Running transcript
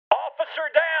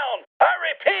Officer down! I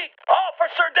repeat,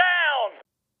 officer down!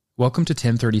 Welcome to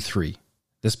 1033.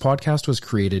 This podcast was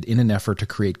created in an effort to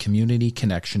create community,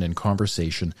 connection, and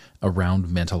conversation around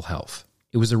mental health.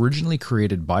 It was originally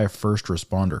created by a first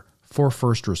responder for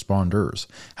first responders.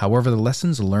 However, the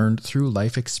lessons learned through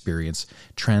life experience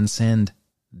transcend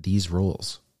these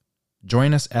roles.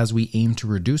 Join us as we aim to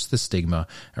reduce the stigma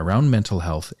around mental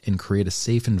health and create a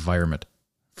safe environment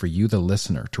for you, the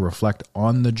listener, to reflect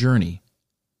on the journey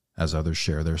as others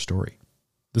share their story.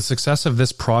 The success of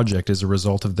this project is a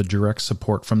result of the direct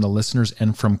support from the listeners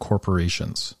and from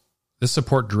corporations. This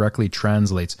support directly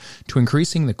translates to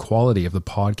increasing the quality of the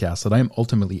podcast that I am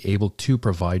ultimately able to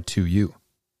provide to you.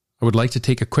 I would like to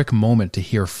take a quick moment to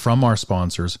hear from our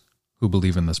sponsors who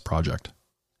believe in this project.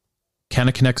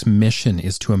 CannaConnect's mission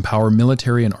is to empower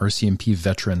military and RCMP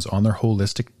veterans on their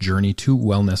holistic journey to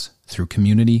wellness through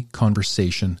community,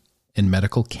 conversation, and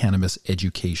medical cannabis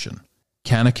education.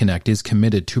 CannaConnect is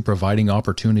committed to providing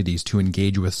opportunities to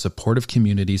engage with supportive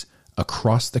communities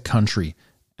across the country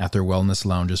at their wellness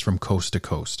lounges from coast to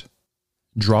coast.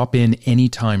 Drop in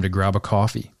anytime to grab a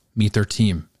coffee, meet their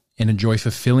team, and enjoy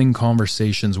fulfilling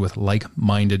conversations with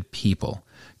like-minded people.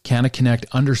 CannaConnect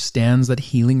understands that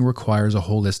healing requires a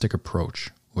holistic approach,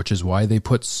 which is why they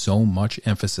put so much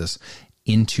emphasis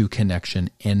into connection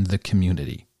and the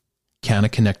community.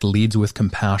 CannaConnect leads with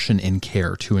compassion and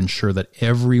care to ensure that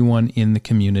everyone in the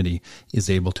community is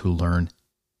able to learn,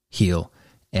 heal,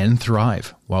 and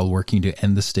thrive while working to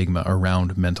end the stigma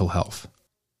around mental health.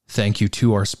 Thank you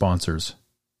to our sponsors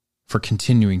for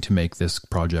continuing to make this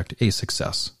project a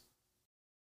success.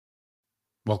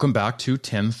 Welcome back to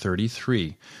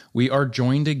 1033. We are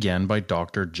joined again by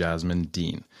Dr. Jasmine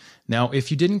Dean. Now,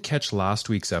 if you didn't catch last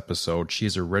week's episode, she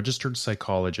is a registered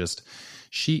psychologist.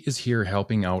 She is here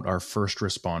helping out our first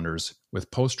responders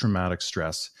with post-traumatic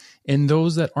stress and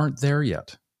those that aren't there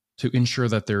yet to ensure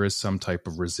that there is some type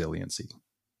of resiliency.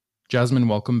 Jasmine,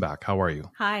 welcome back. How are you?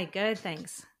 Hi, good,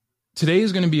 thanks. Today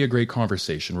is going to be a great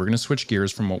conversation. We're going to switch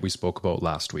gears from what we spoke about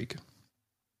last week.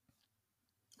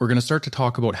 We're going to start to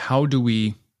talk about how do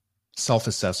we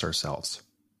self-assess ourselves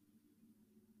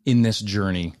in this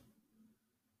journey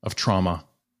of trauma,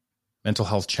 mental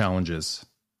health challenges,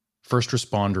 first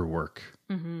responder work,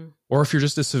 or if you're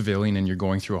just a civilian and you're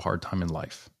going through a hard time in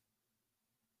life.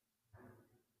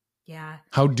 Yeah.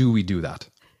 How do we do that?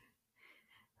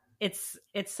 It's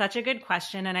such a good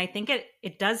question. And I think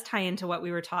it does tie into what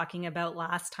we were talking about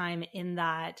last time, in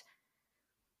that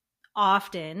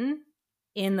often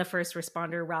in the first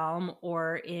responder realm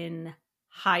or in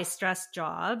high stress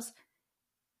jobs,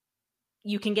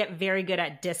 you can get very good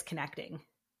at disconnecting,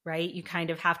 right? You kind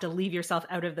of have to leave yourself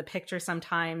out of the picture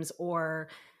sometimes, or,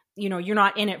 you're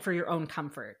not in it for your own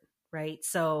comfort, right?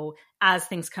 So as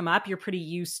things come up, you're pretty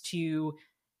used to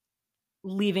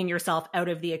leaving yourself out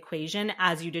of the equation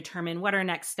as you determine what are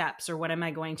next steps or what am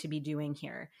I going to be doing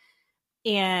here.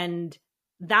 And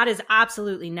that is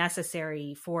absolutely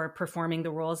necessary for performing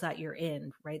the roles that you're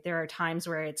in, right? There are times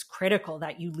where it's critical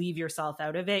that you leave yourself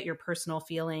out of it, your personal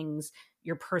feelings,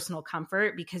 your personal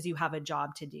comfort, because you have a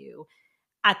job to do.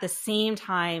 At the same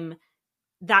time,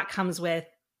 that comes with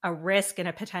a risk and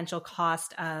a potential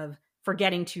cost of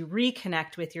forgetting to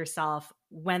reconnect with yourself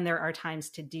when there are times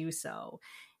to do so.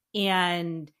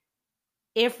 And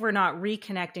if we're not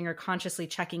reconnecting or consciously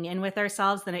checking in with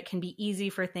ourselves, then it can be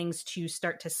easy for things to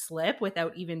start to slip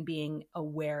without even being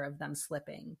aware of them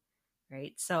slipping,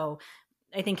 right? So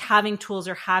I think having tools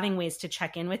or having ways to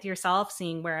check in with yourself,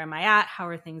 seeing where am I at, how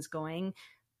are things going,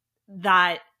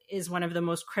 that is one of the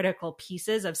most critical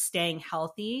pieces of staying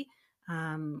healthy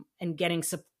and getting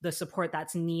the support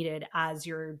that's needed as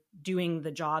you're doing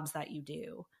the jobs that you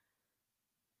do.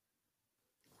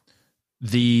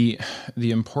 The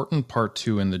important part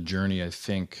too in the journey, I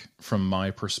think, from my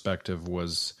perspective,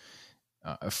 was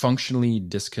functionally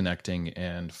disconnecting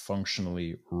and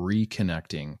functionally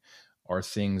reconnecting are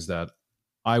things that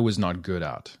I was not good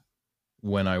at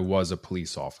when I was a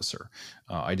police officer.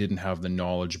 I didn't have the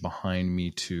knowledge behind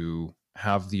me to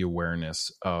have the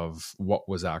awareness of what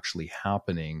was actually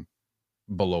happening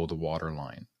below the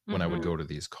waterline when I would go to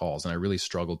these calls. And I really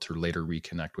struggled to later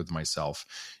reconnect with myself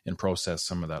and process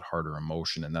some of that harder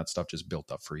emotion. And that stuff just built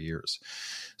up for years.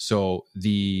 So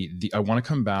I want to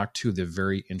come back to the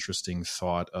very interesting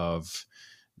thought of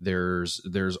there's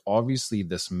obviously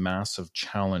this massive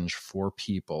challenge for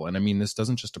people. And I mean, this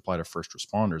doesn't just apply to first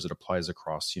responders. It applies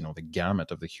across, the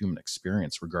gamut of the human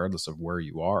experience, regardless of where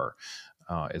you are.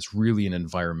 It's really an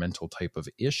environmental type of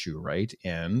issue, right?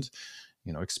 And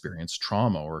experienced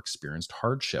trauma or experienced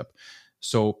hardship.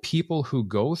 So people who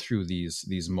go through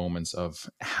these moments of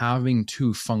having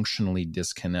to functionally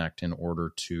disconnect in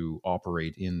order to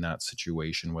operate in that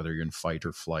situation, whether you're in fight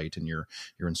or flight and you're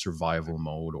in survival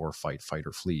mode, or fight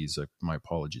or fleas, my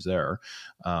apologies there.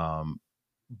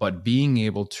 But being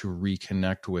able to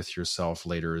reconnect with yourself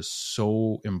later is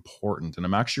so important. And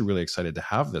I'm actually really excited to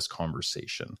have this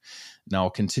conversation. Now,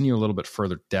 I'll continue a little bit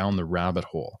further down the rabbit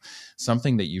hole.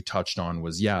 Something that you touched on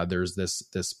was, there's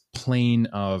this plane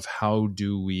of how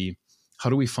do we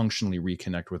functionally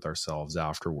reconnect with ourselves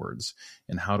afterwards,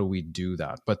 and how do we do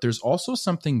that? But there's also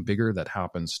something bigger that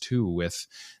happens too with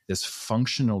this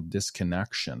functional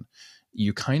disconnection.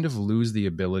 You kind of lose the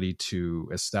ability to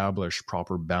establish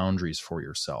proper boundaries for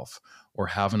yourself, or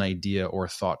have an idea or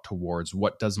thought towards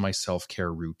what does my self-care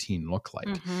routine look like.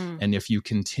 Mm-hmm. And if you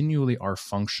continually are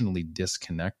functionally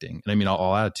disconnecting, and I mean,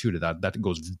 I'll add to that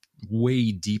goes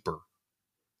way deeper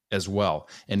as well.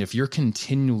 And if you're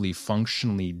continually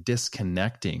functionally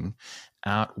disconnecting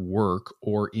at work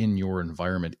or in your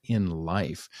environment in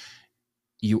life,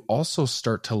 you also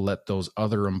start to let those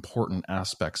other important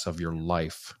aspects of your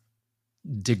life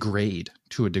degrade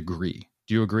to a degree.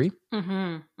 Do you agree?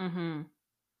 Mm-hmm. Mm-hmm.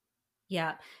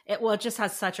 Yeah. It just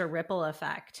has such a ripple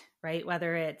effect, right?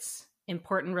 Whether it's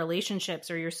important relationships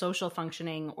or your social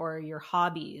functioning or your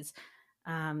hobbies.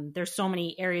 There's so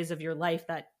many areas of your life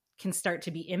that can start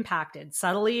to be impacted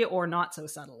subtly or not so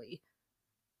subtly.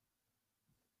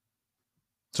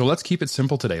 So let's keep it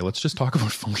simple today. Let's just talk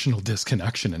about functional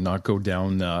disconnection and not go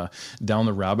down the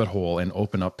rabbit hole and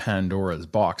open up Pandora's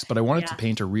box. But I wanted to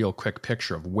paint a real quick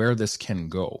picture of where this can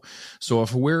go. So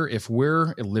if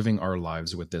we're living our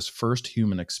lives with this first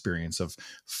human experience of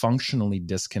functionally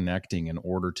disconnecting in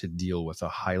order to deal with a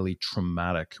highly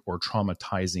traumatic or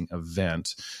traumatizing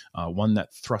event, one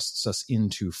that thrusts us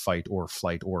into fight or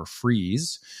flight or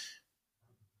freeze,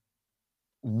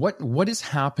 what is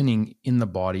happening in the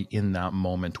body in that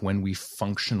moment when we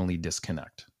functionally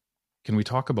disconnect? Can we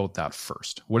talk about that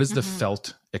first? What is the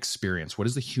felt experience? What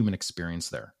is the human experience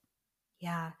there?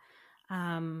 Yeah.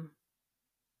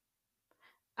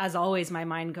 As always, my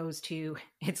mind goes to,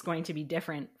 it's going to be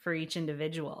different for each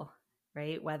individual,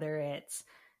 right? Whether it's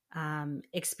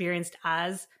experienced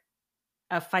as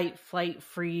a fight, flight,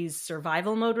 freeze,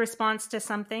 survival mode response to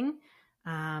something,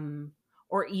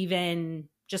 or even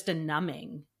just a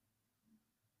numbing,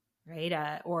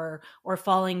 right? Or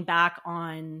falling back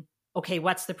on, okay,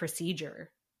 what's the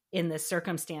procedure in this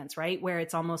circumstance, right? Where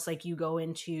it's almost like you go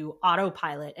into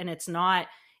autopilot, and it's not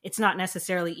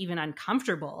necessarily even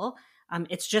uncomfortable.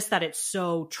 It's just that it's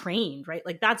so trained, right?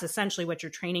 Like that's essentially what your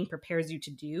training prepares you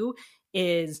to do,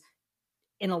 is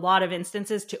in a lot of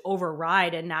instances to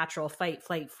override a natural fight,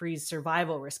 flight, freeze,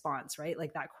 survival response, right?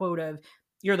 Like that quote of,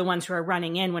 you're the ones who are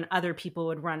running in when other people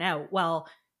would run out. Well,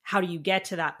 how do you get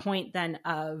to that point then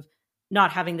of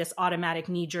not having this automatic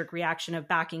knee-jerk reaction of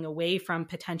backing away from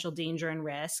potential danger and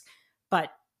risk, but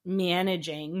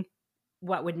managing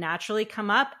what would naturally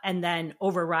come up and then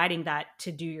overriding that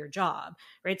to do your job,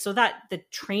 right? So that the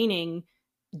training,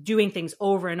 doing things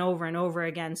over and over and over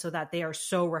again so that they are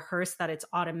so rehearsed that it's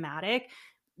automatic,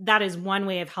 that is one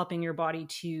way of helping your body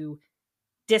to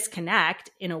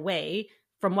disconnect in a way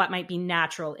from what might be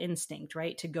natural instinct,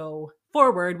 right? To go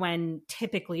forward, when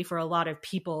typically for a lot of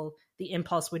people, the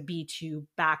impulse would be to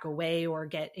back away or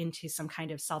get into some kind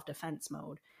of self-defense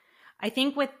mode. I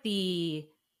think with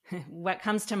what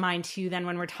comes to mind too, then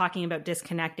when we're talking about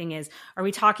disconnecting is, are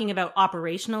we talking about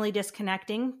operationally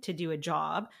disconnecting to do a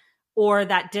job, or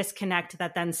that disconnect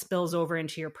that then spills over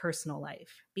into your personal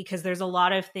life? Because there's a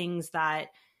lot of things that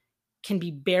can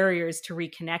be barriers to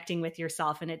reconnecting with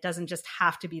yourself. And it doesn't just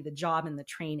have to be the job and the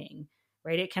training,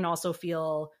 right? It can also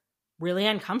feel really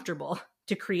uncomfortable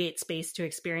to create space to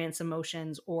experience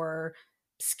emotions, or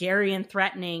scary and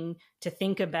threatening to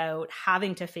think about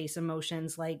having to face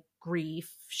emotions like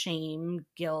grief, shame,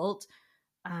 guilt.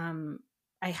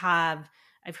 I've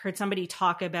heard somebody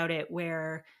talk about it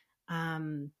where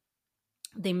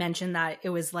they mentioned that it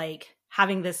was like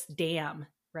having this dam,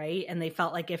 right? And they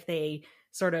felt like if they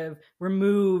sort of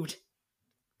removed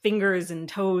fingers and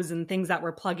toes and things that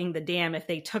were plugging the dam, if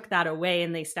they took that away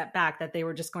and they stepped back, that they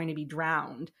were just going to be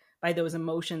drowned by those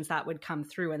emotions that would come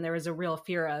through. And there was a real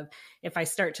fear of, if I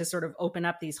start to sort of open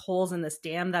up these holes in this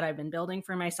dam that I've been building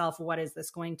for myself, what is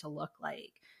this going to look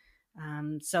like?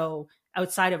 So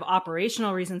outside of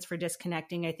operational reasons for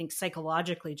disconnecting, I think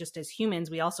psychologically, just as humans,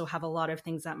 we also have a lot of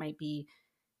things that might be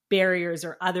barriers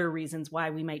or other reasons why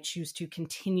we might choose to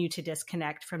continue to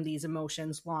disconnect from these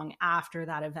emotions long after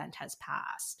that event has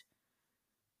passed.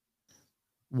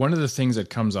 One of the things that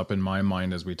comes up in my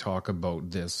mind as we talk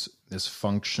about this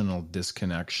functional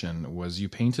disconnection was you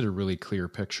painted a really clear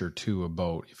picture too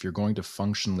about if you're going to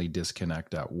functionally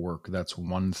disconnect at work, that's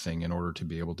one thing in order to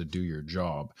be able to do your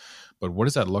job. But what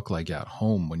does that look like at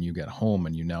home when you get home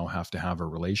and you now have to have a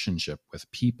relationship with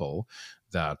people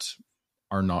that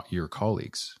are not your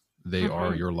colleagues? They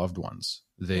are your loved ones.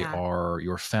 They are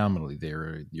your family.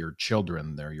 They're your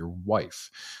children. They're your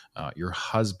wife, your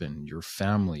husband, your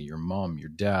family, your mom, your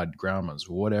dad, grandmas,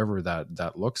 whatever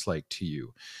that looks like to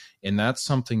you. And that's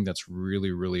something that's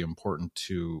really, really important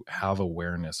to have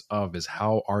awareness of, is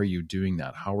how are you doing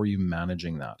that? How are you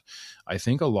managing that? I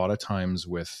think a lot of times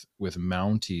with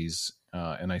Mounties,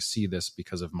 and I see this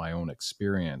because of my own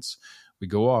experience, we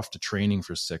go off to training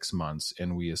for 6 months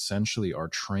and we essentially are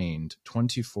trained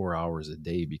 24 hours a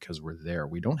day because we're there.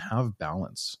 We don't have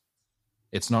balance.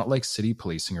 It's not like city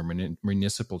policing or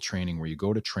municipal training where you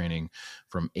go to training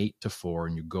from 8 to 4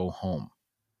 and you go home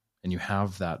and you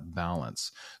have that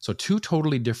balance. So two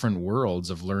totally different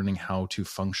worlds of learning how to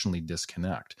functionally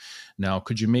disconnect. Now,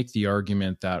 could you make the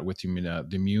argument that with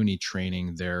the Muni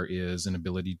training, there is an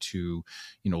ability to,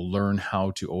 learn how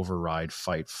to override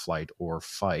fight, flight, or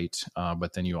fight,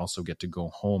 but then you also get to go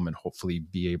home and hopefully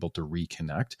be able to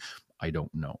reconnect? I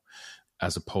don't know.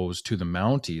 As opposed to the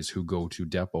Mounties who go to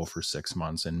depot for 6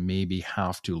 months and maybe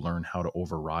have to learn how to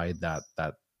override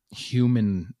that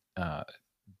human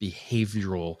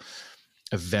behavioral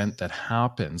event that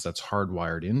happens that's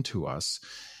hardwired into us.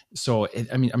 So,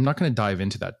 I'm not going to dive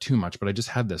into that too much, but I just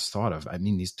had this thought of,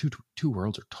 these two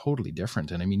worlds are totally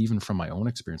different. And even from my own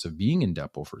experience of being in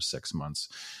depot for 6 months,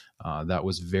 that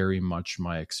was very much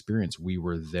my experience. We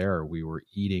were there, we were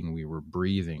eating, we were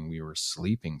breathing, we were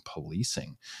sleeping,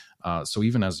 policing. So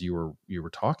even as you were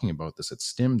talking about this, it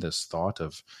stemmed this thought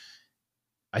of,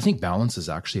 I think balance is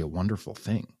actually a wonderful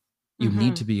thing. You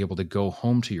need to be able to go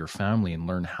home to your family and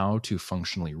learn how to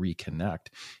functionally reconnect.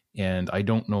 And I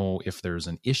don't know if there's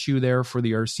an issue there for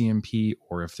the RCMP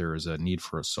or if there is a need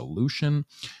for a solution,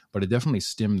 but it definitely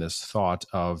stemmed this thought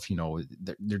of,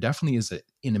 there definitely is an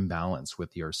imbalance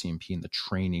with the RCMP and the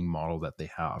training model that they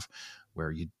have,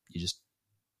 where you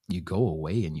go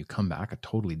away and you come back a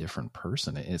totally different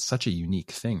person. It's such a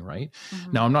unique thing, right?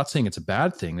 Now, I'm not saying it's a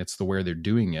bad thing. It's the way they're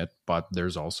doing it, but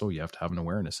there's also, you have to have an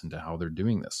awareness into how they're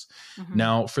doing this.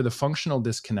 Now, for the functional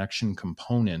disconnection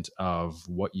component of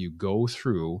what you go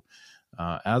through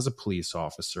as a police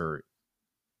officer,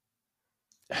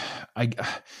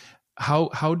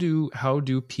 How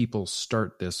do people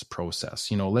start this process?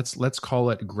 Let's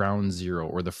call it ground zero,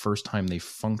 or the first time they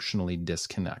functionally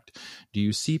disconnect. Do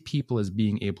you see people as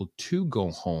being able to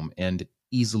go home and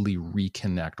easily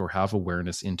reconnect, or have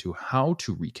awareness into how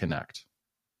to reconnect?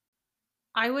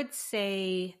 I would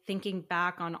say, thinking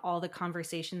back on all the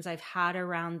conversations I've had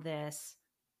around this,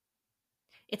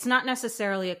 it's not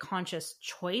necessarily a conscious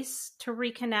choice to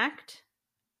reconnect.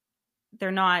 They're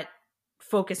not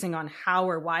focusing on how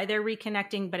or why they're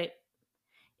reconnecting, but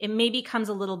it maybe becomes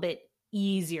a little bit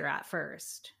easier at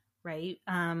first, right?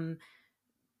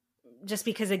 Just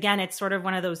because, again, it's sort of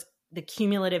one of those, the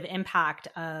cumulative impact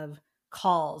of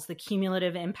calls, the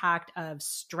cumulative impact of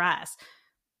stress.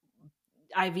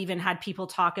 I've even had people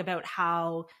talk about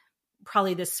how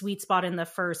probably the sweet spot in the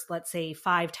first, let's say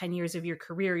 5-10 years of your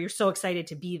career, you're so excited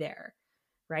to be there,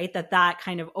 right? That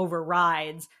kind of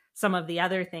overrides some of the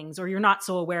other things, or you're not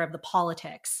so aware of the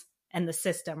politics and the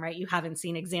system, right? You haven't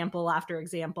seen example after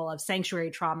example of sanctuary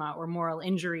trauma or moral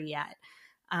injury yet.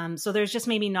 So there's just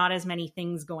maybe not as many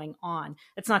things going on.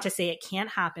 It's not to say it can't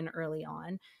happen early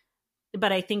on,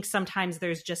 but I think sometimes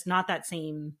there's just not that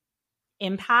same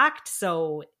impact.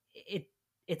 So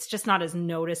it's just not as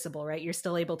noticeable, right? You're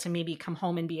still able to maybe come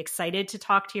home and be excited to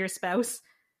talk to your spouse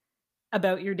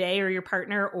about your day or your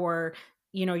partner, or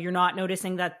you're not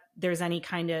noticing that there's any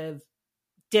kind of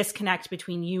disconnect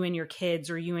between you and your kids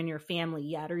or you and your family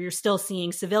yet, or you're still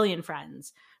seeing civilian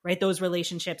friends, right? Those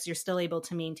relationships, you're still able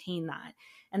to maintain that.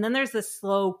 And then there's this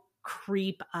slow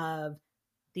creep of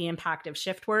the impact of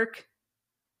shift work,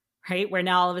 right? Where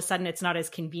now all of a sudden it's not as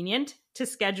convenient to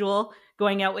schedule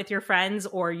going out with your friends,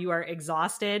 or you are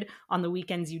exhausted on the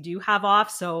weekends you do have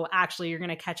off. So actually you're going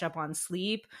to catch up on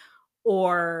sleep,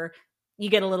 or you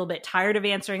get a little bit tired of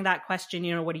answering that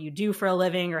question, what do you do for a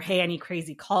living? Or, hey, any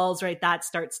crazy calls, right? That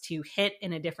starts to hit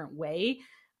in a different way.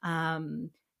 And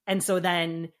so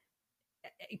then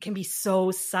it can be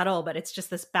so subtle, but it's just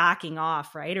this backing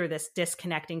off, right? Or this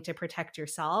disconnecting to protect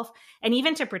yourself and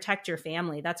even to protect your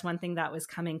family. That's one thing that was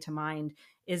coming to mind,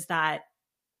 is that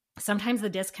sometimes the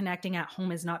disconnecting at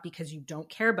home is not because you don't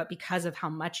care, but because of how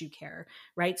much you care,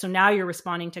 right? So now you're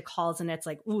responding to calls and it's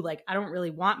like, ooh, like I don't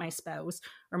really want my spouse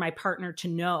or my partner to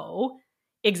know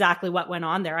exactly what went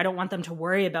on there. I don't want them to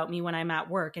worry about me when I'm at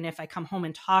work. And if I come home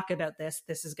and talk about this,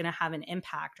 this is going to have an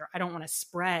impact, or I don't want to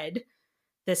spread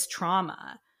this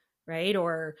trauma, right?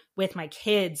 Or with my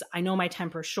kids, I know my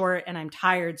temper's short and I'm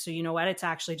tired. So you know what? It's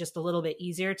actually just a little bit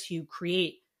easier to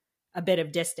create a bit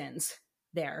of distance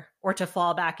there, or to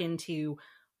fall back into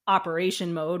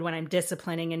operation mode when I'm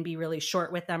disciplining and be really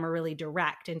short with them, or really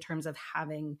direct in terms of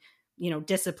having,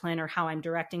 discipline, or how I'm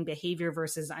directing behavior,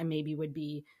 versus I maybe would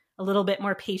be a little bit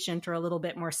more patient or a little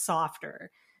bit more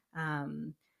softer.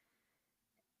 And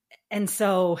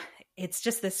so it's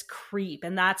just this creep.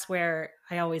 And that's where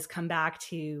I always come back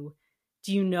to,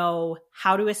 do you know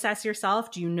how to assess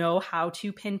yourself? Do you know how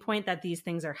to pinpoint that these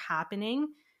things are happening,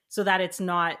 so that it's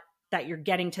not that you're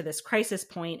getting to this crisis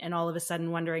point and all of a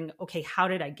sudden wondering, okay, how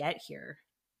did I get here?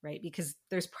 Right? Because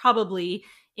there's probably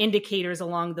indicators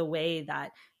along the way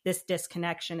that this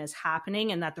disconnection is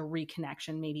happening and that the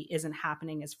reconnection maybe isn't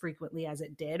happening as frequently as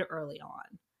it did early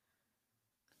on.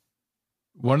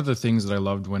 One of the things that I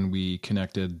loved when we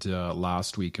connected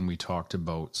last week and we talked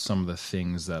about some of the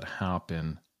things that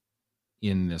happen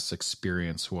in this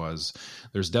experience was,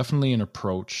 there's definitely an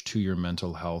approach to your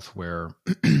mental health where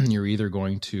you're either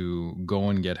going to go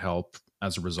and get help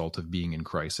as a result of being in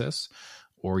crisis,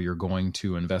 or you're going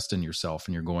to invest in yourself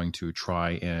and you're going to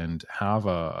try and have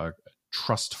a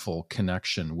trustful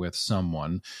connection with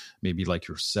someone, maybe like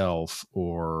yourself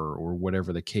or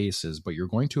whatever the case is, but you're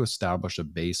going to establish a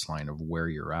baseline of where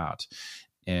you're at.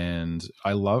 And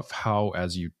I love how,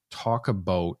 as you talk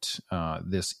about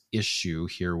this issue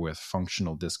here with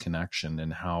functional disconnection,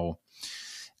 and how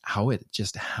it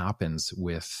just happens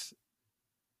with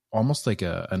almost like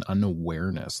an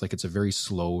unawareness, like it's a very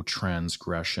slow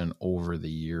transgression over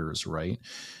the years, right?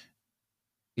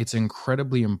 It's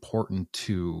incredibly important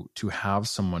to have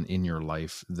someone in your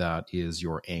life that is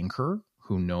your anchor,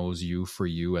 who knows you for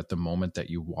you at the moment that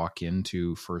you walk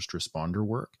into first responder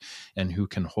work, and who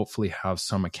can hopefully have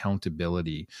some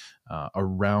accountability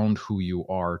around who you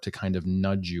are to kind of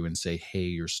nudge you and say, hey,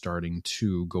 you're starting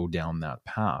to go down that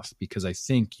path. Because I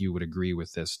think you would agree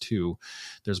with this too.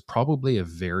 There's probably a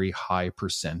very high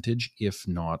percentage, if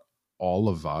not all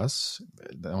of us,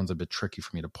 that one's a bit tricky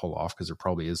for me to pull off because there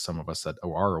probably is some of us that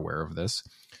are aware of this.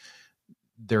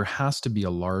 There has to be a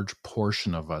large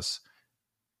portion of us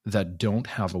that don't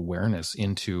have awareness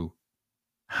into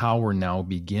how we're now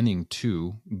beginning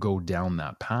to go down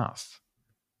that path.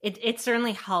 It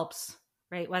certainly helps,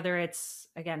 right? Whether it's,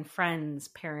 again, friends,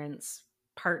 parents,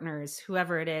 partners,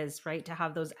 whoever it is, right? To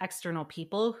have those external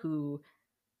people who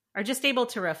are just able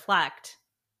to reflect.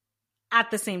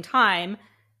 At the same time,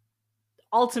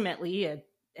 ultimately,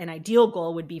 an ideal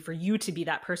goal would be for you to be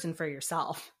that person for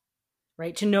yourself,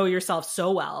 right? To know yourself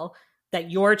so well that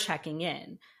you're checking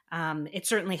in. It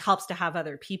certainly helps to have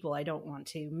other people. I don't want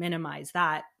to minimize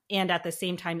that. And at the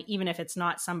same time, even if it's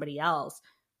not somebody else,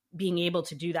 being able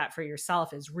to do that for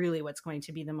yourself is really what's going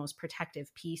to be the most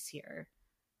protective piece here.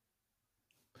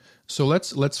 So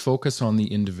let's focus on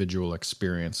the individual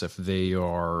experience, if they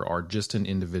are just an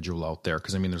individual out there.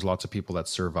 Because I mean, there's lots of people that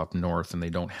serve up north and they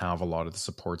don't have a lot of the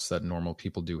supports that normal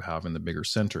people do have in the bigger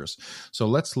centers. So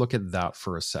let's look at that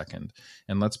for a second,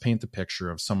 and let's paint the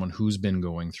picture of someone who's been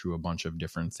going through a bunch of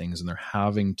different things and they're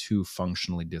having to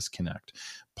functionally disconnect,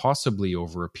 possibly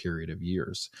over a period of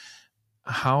years.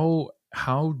 How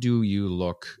do you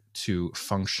look to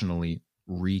functionally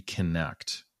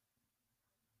reconnect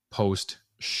post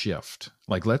shift?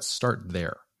 Like, let's start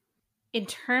there. In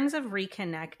terms of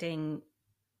reconnecting,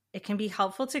 it can be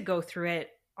helpful to go through it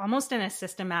almost in a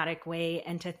systematic way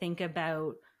and to think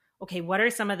about, okay, what are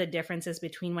some of the differences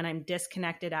between when I'm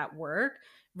disconnected at work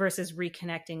versus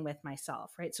reconnecting with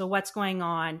myself, right? So what's going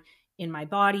on in my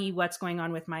body? What's going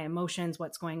on with my emotions?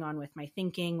 What's going on with my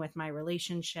thinking, with my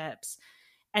relationships?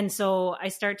 And so I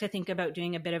start to think about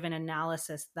doing a bit of an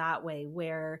analysis that way,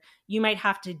 where you might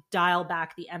have to dial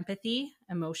back the empathy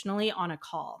emotionally on a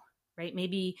call, right?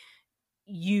 Maybe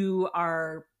you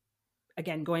are,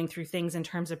 again, going through things in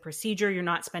terms of procedure. You're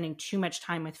not spending too much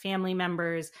time with family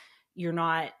members. You're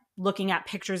not looking at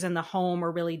pictures in the home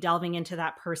or really delving into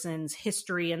that person's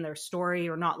history and their story,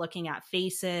 or not looking at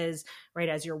faces, right,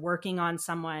 as you're working on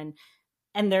someone.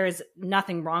 And there's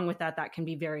nothing wrong with that. That can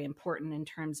be very important in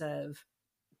terms of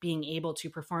being able to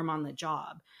perform on the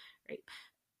job, right?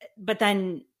 But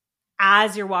then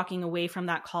as you're walking away from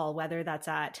that call, whether that's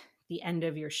at the end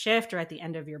of your shift or at the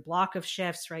end of your block of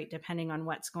shifts, right, depending on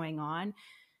what's going on,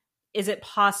 is it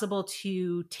possible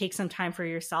to take some time for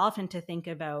yourself and to think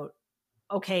about,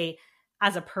 okay,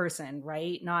 as a person,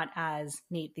 right? Not as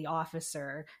Nate the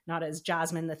officer, not as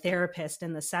Jasmine the therapist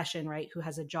in the session, right? Who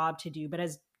has a job to do, but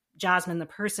as Jasmine the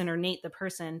person or Nate the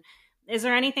person. Is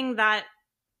there anything that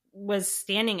was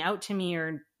standing out to me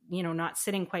or, not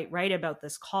sitting quite right about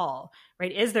this call,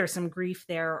 right? Is there some grief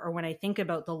there? Or when I think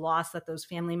about the loss that those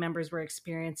family members were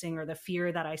experiencing or the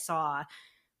fear that I saw,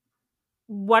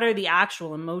 what are the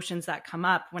actual emotions that come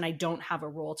up when I don't have a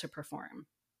role to perform?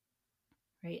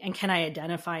 Right. And can I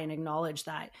identify and acknowledge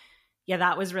that, yeah,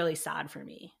 that was really sad for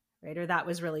me, right? Or that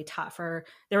was really tough. Or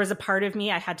there was a part of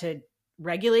me, I had to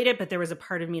regulate it, but there was a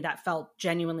part of me that felt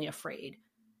genuinely afraid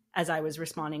as I was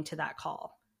responding to that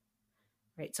call.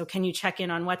 Right. So can you check in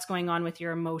on what's going on with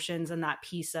your emotions and that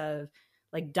piece of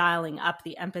like dialing up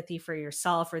the empathy for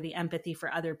yourself or the empathy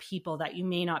for other people that you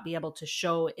may not be able to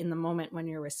show in the moment when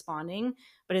you're responding,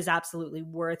 but is absolutely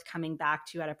worth coming back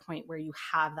to at a point where you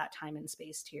have that time and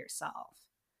space to yourself.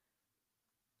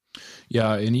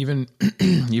 Yeah. And even,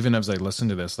 even as I listen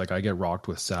to this, like I get rocked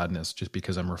with sadness just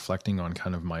because I'm reflecting on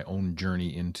kind of my own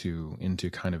journey into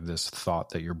kind of this thought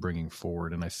that you're bringing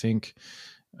forward. And I think,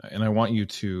 and I want you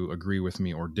to agree with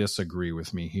me or disagree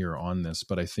with me here on this,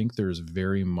 but I think there's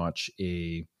very much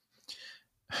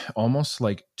almost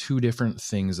like two different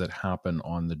things that happen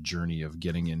on the journey of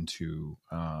getting into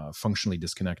functionally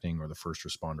disconnecting or the first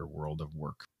responder world of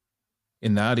work.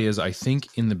 And that is, I think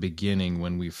in the beginning,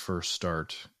 when we first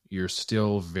start, you're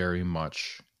still very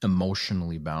much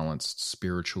emotionally balanced,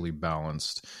 spiritually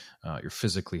balanced. You're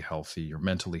physically healthy, you're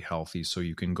mentally healthy. So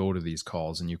you can go to these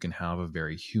calls and you can have a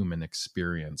very human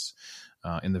experience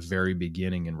in the very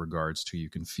beginning in regards to, you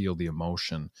can feel the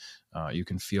emotion. You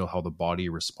can feel how the body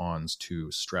responds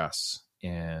to stress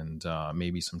and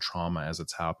maybe some trauma as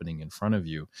it's happening in front of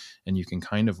you. And you can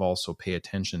kind of also pay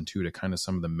attention to kind of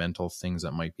some of the mental things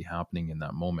that might be happening in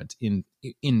that moment.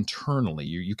 Internally,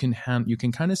 you can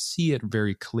kind of see it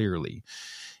very clearly.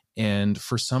 And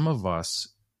for some of us,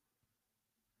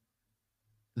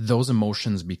 those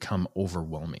emotions become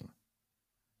overwhelming.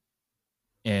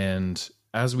 And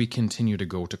as we continue to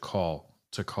go to call,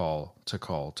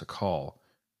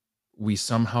 we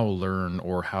somehow learn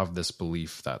or have this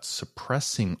belief that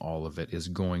suppressing all of it is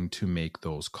going to make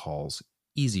those calls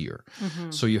easier.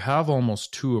 Mm-hmm. So you have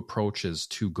almost two approaches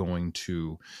to going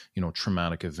to,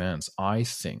 traumatic events, I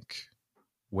think,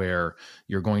 where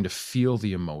you're going to feel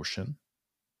the emotion.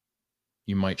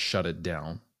 You might shut it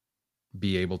down,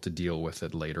 be able to deal with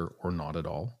it later or not at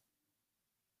all.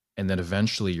 And then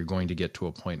eventually you're going to get to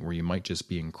a point where you might just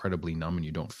be incredibly numb and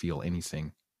you don't feel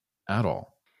anything at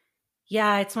all.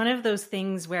 Yeah, it's one of those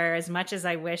things where as much as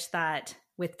I wish that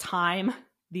with time,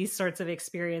 these sorts of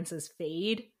experiences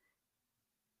fade,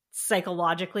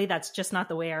 psychologically, that's just not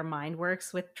the way our mind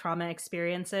works with trauma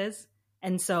experiences.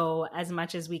 And so as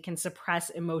much as we can suppress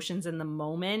emotions in the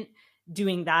moment,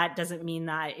 doing that doesn't mean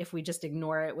that if we just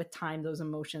ignore it with time, those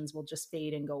emotions will just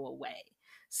fade and go away.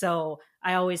 So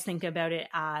I always think about it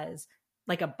as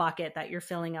like a bucket that you're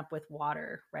filling up with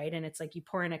water, right? And it's like you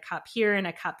pour in a cup here and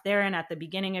a cup there. And at the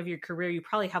beginning of your career, you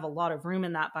probably have a lot of room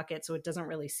in that bucket. So it doesn't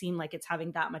really seem like it's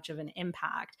having that much of an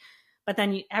impact. But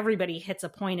then everybody hits a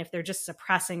point if they're just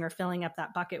suppressing or filling up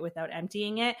that bucket without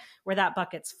emptying it, where that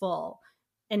bucket's full.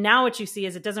 And now what you see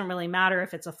is it doesn't really matter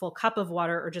if it's a full cup of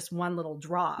water or just one little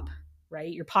drop,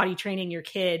 right? You're potty training your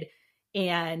kid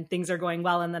and things are going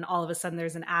well. And then all of a sudden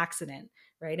there's an accident,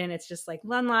 right? And it's just like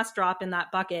one last drop in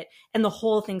that bucket and the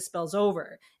whole thing spills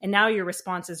over. And now your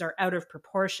responses are out of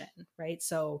proportion, right?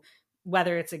 So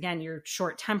whether it's, again, you're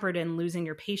short-tempered and losing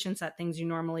your patience at things you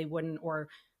normally wouldn't, or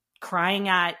crying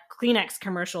at Kleenex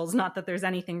commercials, not that there's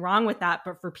anything wrong with that,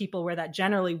 but for people where that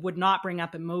generally would not bring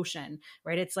up emotion,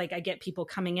 right? It's like I get people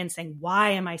coming in saying,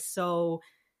 why am I so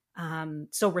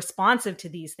responsive to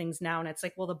these things now? And it's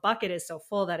like, well, the bucket is so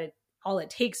full that all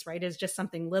it takes, right, is just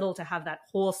something little to have that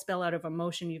whole spill out of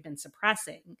emotion you've been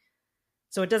suppressing.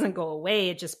 So it doesn't go away.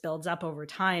 It just builds up over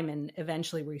time. And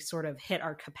eventually we sort of hit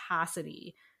our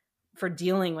capacity for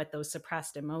dealing with those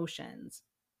suppressed emotions.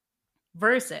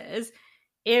 Versus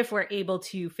if we're able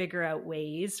to figure out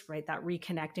ways, right, that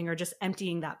reconnecting or just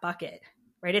emptying that bucket,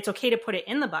 right? It's okay to put it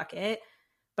in the bucket,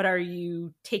 but are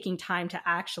you taking time to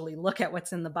actually look at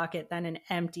what's in the bucket then and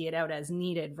empty it out as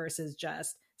needed versus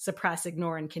just suppress,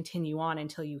 ignore, and continue on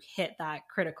until you hit that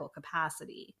critical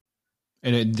capacity?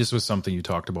 And this was something you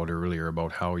talked about earlier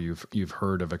about how you've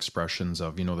heard of expressions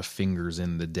of, the fingers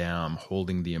in the dam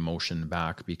holding the emotion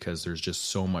back because there's just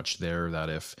so much there that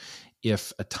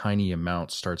if a tiny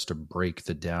amount starts to break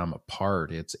the dam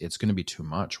apart, it's going to be too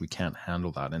much. We can't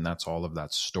handle that. And that's all of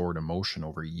that stored emotion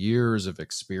over years of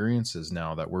experiences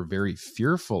now that we're very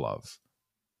fearful of.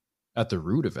 at the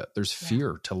root of it. There's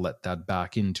fear to let that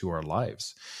back into our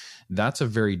lives. That's a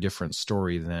very different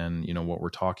story than, what we're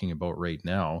talking about right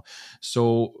now.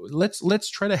 So let's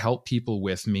try to help people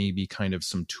with maybe kind of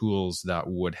some tools that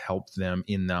would help them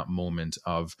in that moment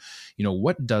of,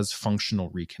 what does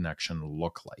functional reconnection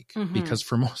look like? Mm-hmm. Because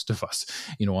for most of us,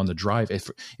 on the drive,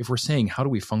 if we're saying, how do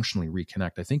we functionally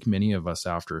reconnect? I think many of us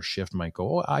after a shift might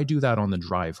go, oh, I do that on the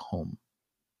drive home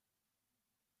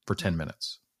for 10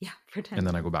 minutes. Yeah, for 10 and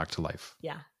then minutes. I go back to life.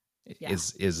 Yeah.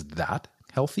 Is that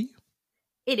healthy?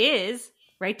 It is,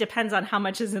 right? Depends on how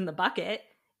much is in the bucket.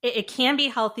 It can be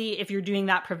healthy if you're doing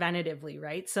that preventatively,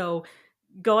 right? So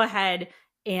go ahead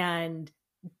and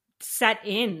set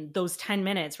in those 10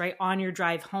 minutes, right, on your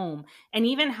drive home, and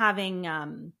even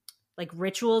having like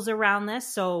rituals around this.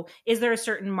 So is there a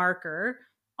certain marker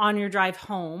on your drive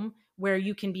home where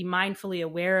you can be mindfully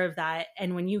aware of that?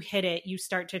 And when you hit it, you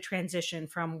start to transition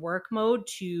from work mode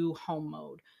to home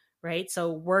mode, right?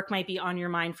 So work might be on your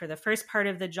mind for the first part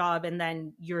of the job, and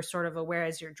then you're sort of aware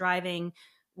as you're driving,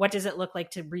 what does it look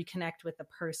like to reconnect with the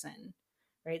person,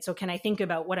 right? So can I think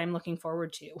about what I'm looking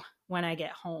forward to when I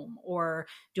get home? Or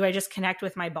do I just connect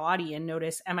with my body and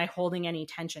notice, am I holding any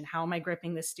tension? How am I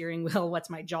gripping the steering wheel? What's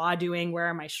my jaw doing? Where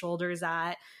are my shoulders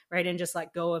at, right? And just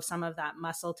let go of some of that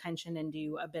muscle tension and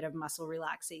do a bit of muscle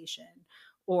relaxation.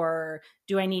 Or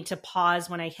do I need to pause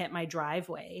when I hit my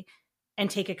driveway and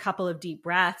take a couple of deep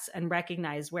breaths and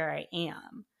recognize where I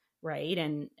am, right?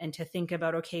 And to think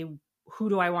about, okay, who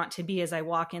do I want to be as I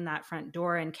walk in that front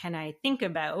door? And can I think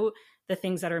about the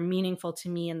things that are meaningful to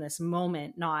me in this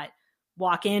moment, not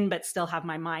walk in, but still have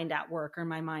my mind at work or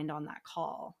my mind on that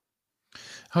call?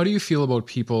 How do you feel about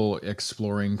people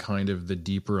exploring kind of the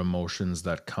deeper emotions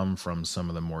that come from some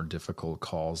of the more difficult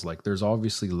calls? Like there's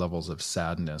obviously levels of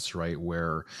sadness, right?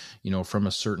 Where, from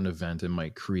a certain event, it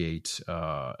might create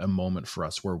a moment for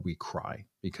us where we cry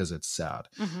because it's sad,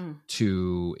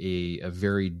 to a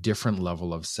very different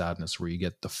level of sadness where you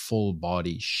get the full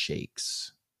body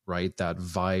shakes, right? That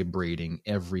vibrating,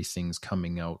 everything's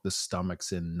coming out, the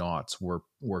stomach's in knots, we're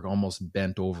almost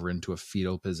bent over into a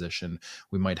fetal position.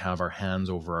 We might have our hands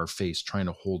over our face trying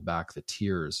to hold back the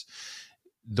tears.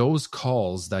 Those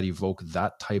calls that evoke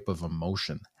that type of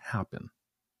emotion happen.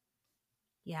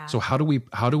 Yeah. So how do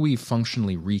we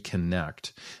functionally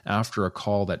reconnect after a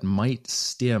call that might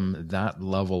stem that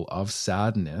level of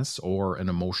sadness or an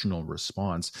emotional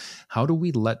response? How do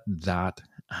we let that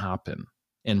happen?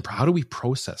 And how do we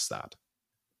process that?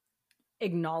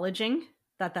 Acknowledging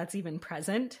that that's even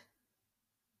present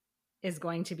is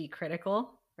going to be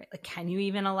critical, right? Like, can you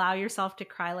even allow yourself to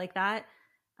cry like that?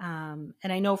 And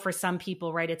I know for some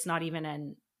people, right, it's not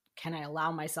even can I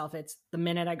allow myself? It's the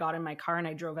minute I got in my car and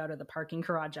I drove out of the parking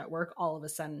garage at work, all of a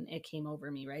sudden it came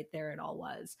over me, right? There it all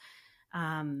was.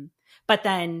 But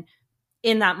then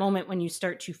in that moment, when you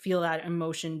start to feel that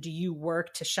emotion, do you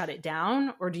work to shut it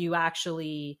down, or do you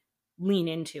actually lean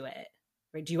into it?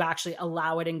 Right? Do you actually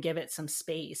allow it and give it some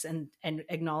space and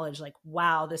acknowledge, like,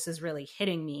 wow, this is really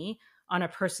hitting me on a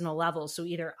personal level. So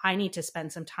either I need to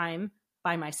spend some time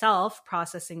by myself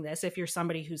processing this, if you're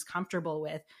somebody who's comfortable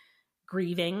with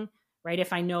grieving, right?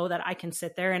 If I know that I can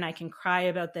sit there and I can cry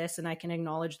about this and I can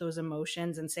acknowledge those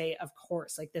emotions and say, of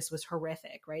course, like, this was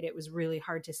horrific, right? It was really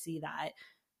hard to see that.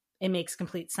 It makes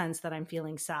complete sense that I'm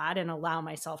feeling sad, and allow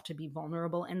myself to be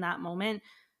vulnerable in that moment.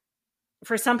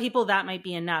 For some people, that might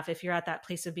be enough if you're at that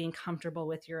place of being comfortable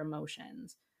with your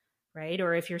emotions, right?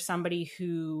 Or if you're somebody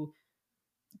who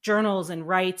journals and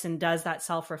writes and does that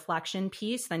self-reflection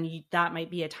piece, then that might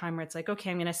be a time where it's like,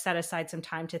 okay, I'm going to set aside some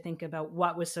time to think about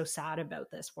what was so sad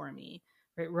about this for me,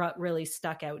 right? What really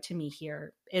stuck out to me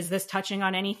here? Is this touching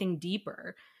on anything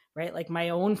deeper, right? Like my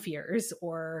own fears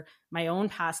or my own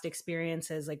past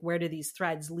experiences? Like, where do these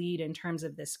threads lead in terms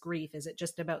of this grief? Is it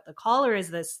just about the call, or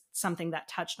is this something that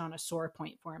touched on a sore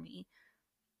point for me?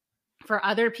 For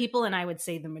other people, and I would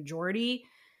say the majority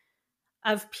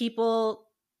of people,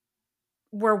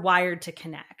 we're wired to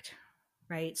connect,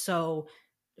 right? So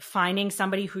finding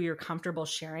somebody who you're comfortable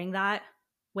sharing that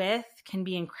with can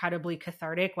be incredibly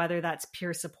cathartic, whether that's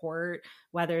peer support,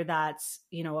 whether that's,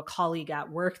 a colleague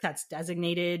at work that's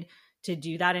designated to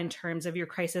do that in terms of your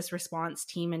crisis response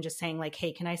team, and just saying, like,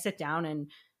 hey, can I sit down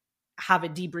and have a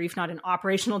debrief, not an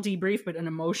operational debrief, but an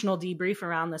emotional debrief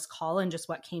around this call and just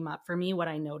what came up for me, what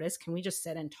I noticed. Can we just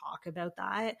sit and talk about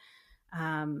that?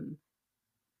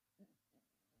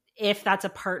 If that's a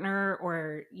partner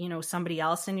or, somebody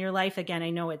else in your life, again, I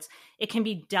know it can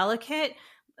be delicate,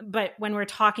 but when we're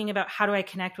talking about how do I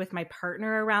connect with my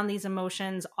partner around these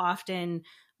emotions, often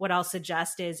what I'll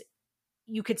suggest is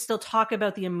you could still talk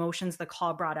about the emotions the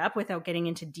call brought up without getting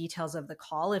into details of the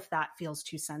call if that feels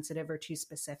too sensitive or too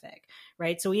specific,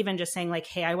 right? So even just saying like,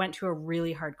 hey, I went to a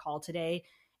really hard call today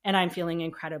and I'm feeling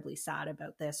incredibly sad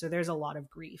about this, or there's a lot of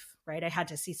grief, right? I had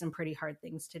to see some pretty hard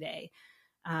things today.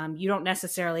 You don't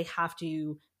necessarily have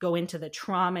to go into the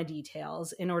trauma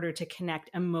details in order to connect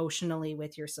emotionally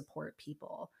with your support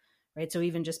people, right? So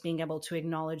even just being able to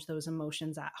acknowledge those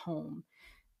emotions at home.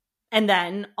 And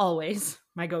then always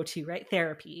my go-to, right?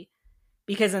 Therapy.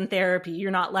 Because in therapy,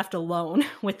 you're not left alone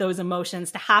with those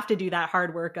emotions to have to do that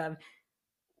hard work of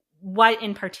what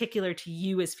in particular to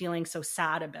you is feeling so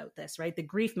sad about this, right? The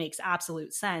grief makes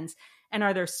absolute sense. And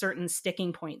are there certain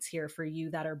sticking points here for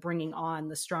you that are bringing on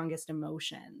the strongest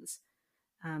emotions?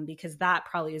 Because that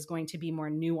probably is going to be more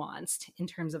nuanced in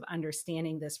terms of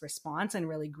understanding this response and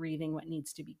really grieving what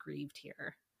needs to be grieved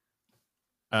here.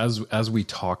 As we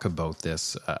talk about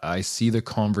this, I see the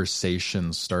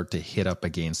conversation start to hit up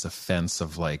against the fence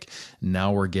of like,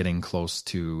 now we're getting close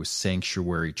to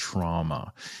sanctuary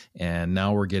trauma, and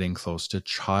now we're getting close to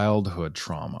childhood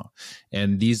trauma.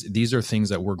 And these are things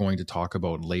that we're going to talk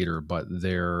about later, but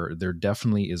there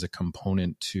definitely is a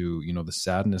component to, you know, the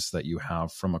sadness that you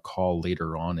have from a call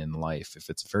later on in life. If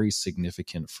it's very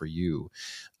significant for you,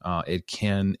 it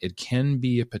can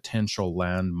be a potential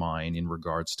landmine in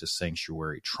regards to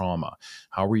sanctuary trauma.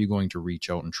 How are you going to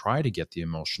reach out and try to get the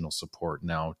emotional support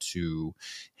now to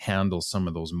handle some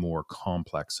of those more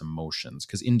complex emotions?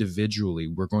 Because individually,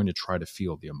 we're going to try to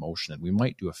feel the emotion, and we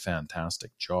might do a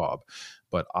fantastic job.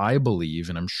 But I believe,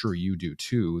 and I'm sure you do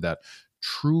too, that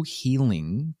true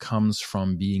healing comes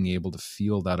from being able to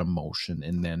feel that emotion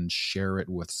and then share it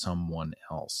with someone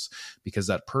else, because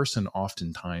that person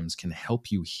oftentimes can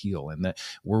help you heal. And that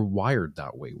we're wired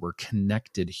that way. We're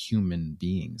connected human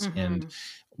beings. Mm-hmm. And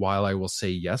while I will say,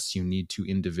 yes, you need to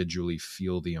individually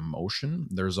feel the emotion,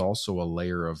 there's also a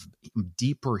layer of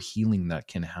deeper healing that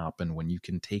can happen when you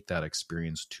can take that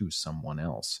experience to someone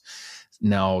else.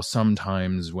 Now,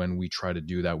 sometimes when we try to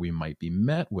do that, we might be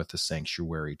met with a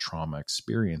sanctuary trauma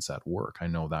experience at work. I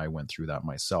know that I went through that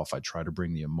myself. I try to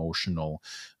bring the emotional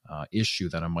issue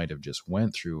that I might have just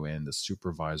went through, and the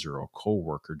supervisor or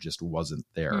coworker just wasn't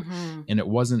there. Mm-hmm. And it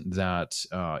wasn't that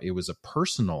it was a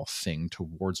personal thing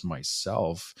towards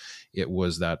myself. It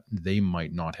was that they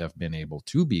might not have been able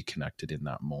to be connected in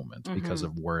that moment mm-hmm. because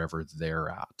of wherever they're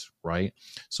at, right?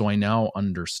 So I now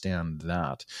understand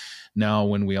that. Now,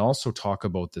 when we also talk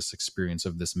about this experience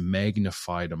of this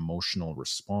magnified emotional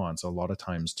response, a lot of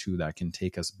times too, that can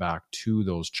take us back to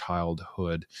those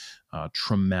childhood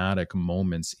traumatic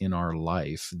moments in our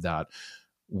life that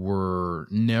were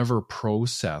never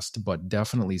processed, but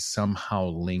definitely somehow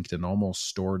linked and almost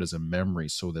stored as a memory.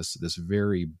 So this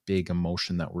very big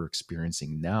emotion that we're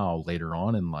experiencing now later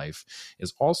on in life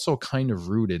is also kind of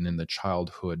rooted in the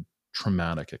childhood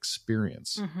traumatic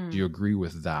experience. Mm-hmm. Do you agree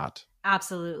with that?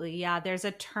 Absolutely. Yeah. There's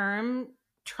a term,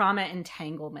 trauma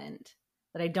entanglement,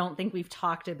 that I don't think we've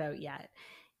talked about yet.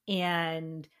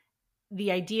 And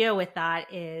the idea with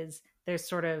that is there's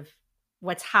sort of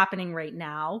what's happening right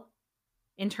now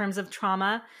in terms of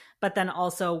trauma, but then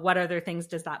also what other things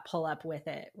does that pull up with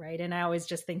it, right? And I always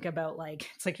just think about like,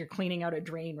 it's like you're cleaning out a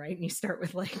drain, right? And you start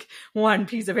with like one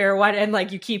piece of air, and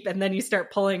like you keep, and then you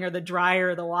start pulling, or the dryer,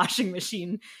 or the washing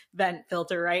machine vent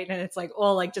filter, right? And it's like,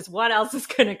 oh, like just what else is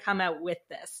going to come out with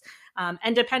this?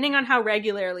 And depending on how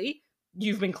regularly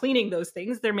you've been cleaning those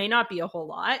things, there may not be a whole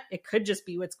lot. It could just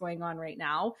be what's going on right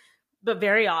now. But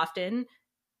very often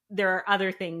there are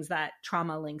other things that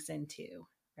trauma links into,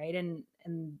 right? And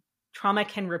trauma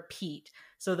can repeat.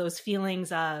 So those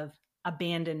feelings of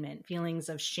abandonment, feelings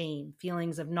of shame,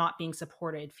 feelings of not being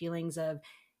supported, feelings of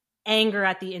anger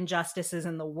at the injustices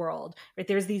in the world, right?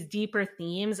 There's these deeper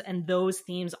themes, and those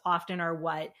themes often are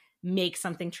what make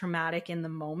something traumatic in the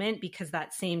moment, because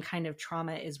that same kind of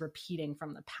trauma is repeating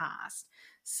from the past.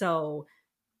 So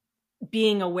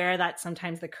being aware that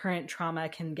sometimes the current trauma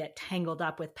can get tangled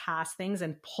up with past things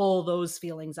and pull those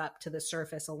feelings up to the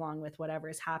surface along with whatever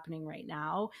is happening right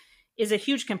now is a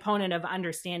huge component of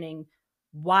understanding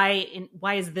why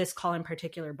is this call in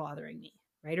particular bothering me,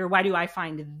 right? Or why do I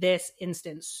find this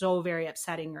instance so very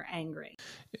upsetting or angering?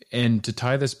 And to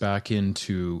tie this back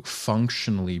into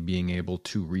functionally being able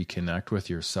to reconnect with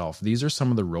yourself, these are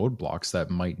some of the roadblocks that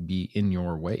might be in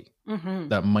your way, mm-hmm.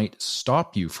 that might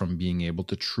stop you from being able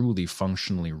to truly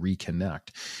functionally reconnect.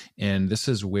 And this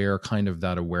is where kind of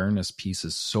that awareness piece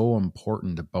is so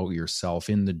important about yourself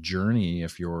in the journey,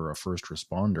 if you're a first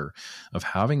responder, of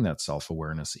having that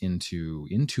self-awareness into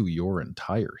your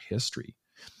entire history.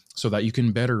 so that you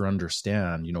can better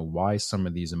understand, why some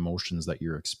of these emotions that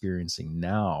you're experiencing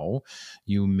now,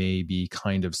 you may be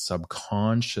kind of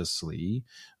subconsciously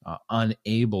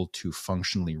unable to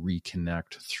functionally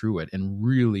reconnect through it and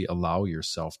really allow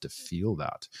yourself to feel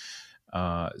that.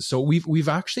 So we've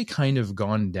actually kind of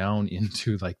gone down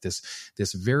into like this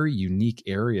very unique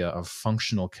area of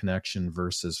functional connection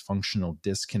versus functional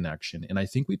disconnection. And I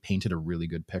think we painted a really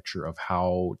good picture of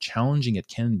how challenging it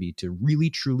can be to really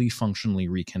truly functionally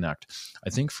reconnect. I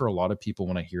think for a lot of people,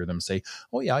 when I hear them say,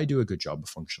 oh yeah, I do a good job of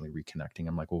functionally reconnecting,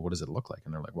 I'm like, well, what does it look like?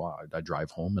 And they're like, well, I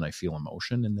drive home and I feel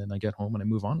emotion, and then I get home and I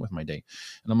move on with my day.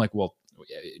 And I'm like, well,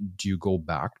 do you go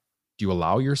back? Do you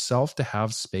allow yourself to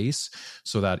have space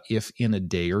so that if in a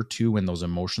day or two, when those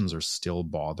emotions are still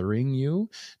bothering you,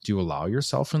 do you allow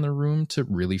yourself in the room to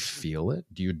really feel it?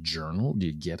 Do you journal? Do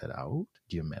you get it out?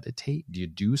 Do you meditate? Do you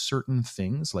do certain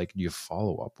things? Like, do you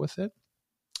follow up with it?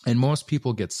 And most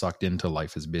people get sucked into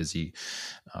life is busy,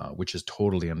 which is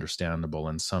totally understandable.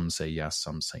 And some say yes,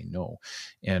 some say no.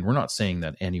 And we're not saying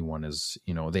that anyone is,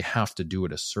 they have to do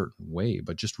it a certain way,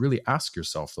 but just really ask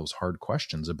yourself those hard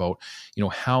questions about,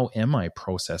 how am I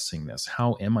processing this?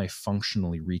 How am I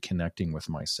functionally reconnecting with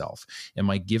myself?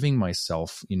 Am I giving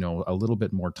myself, a little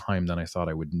bit more time than I thought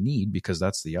I would need? Because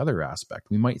that's the other aspect.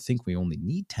 We might think we only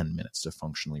need 10 minutes to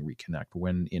functionally reconnect,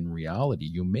 when in reality,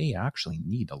 you may actually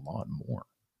need a lot more.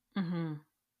 Mm-hmm.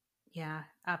 Yeah,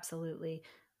 absolutely.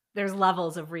 There's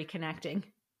levels of reconnecting.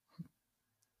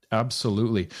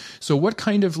 Absolutely. So what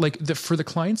kind of for the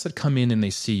clients that come in and they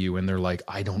see you and they're like,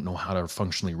 I don't know how to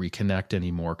functionally reconnect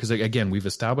anymore. Because again, we've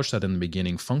established that in the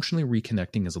beginning, functionally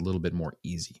reconnecting is a little bit more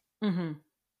easy. Mm-hmm.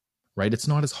 Right? It's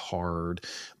not as hard,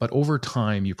 but over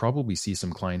time, you probably see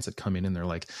some clients that come in and they're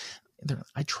like,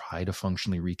 I try to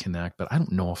functionally reconnect, but I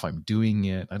don't know if I'm doing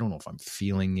it. I don't know if I'm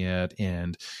feeling it.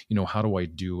 And, how do I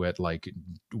do it? Like,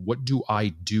 what do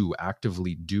I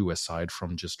actively do aside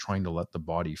from just trying to let the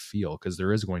body feel? Because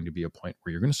there is going to be a point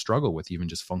where you're going to struggle with even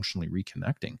just functionally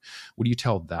reconnecting. What do you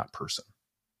tell that person?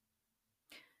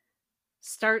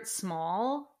 Start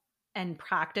small and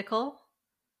practical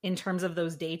in terms of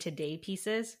those day-to-day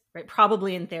pieces, right?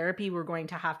 Probably in therapy, we're going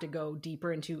to have to go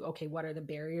deeper into, okay, what are the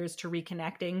barriers to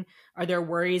reconnecting? Are there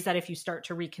worries that if you start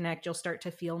to reconnect, you'll start to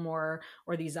feel more,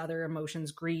 or these other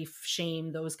emotions, grief,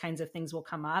 shame, those kinds of things will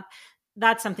come up?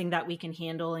 That's something that we can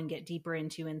handle and get deeper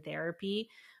into in therapy.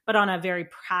 But on a very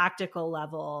practical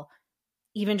level,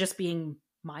 even just being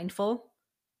mindful,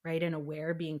 right, and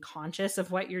aware, being conscious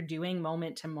of what you're doing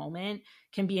moment to moment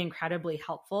can be incredibly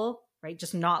helpful, right?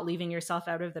 Just not leaving yourself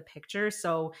out of the picture.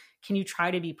 So can you try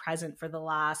to be present for the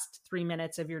last 3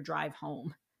 minutes of your drive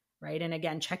home, right? And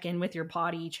again, check in with your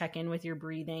body, check in with your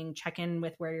breathing, check in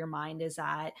with where your mind is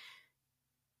at.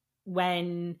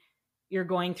 When you're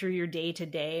going through your day to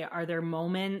day, are there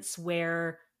moments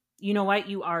where, you know what,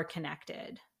 you are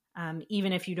connected,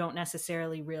 even if you don't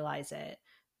necessarily realize it?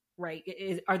 Right?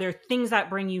 Are there things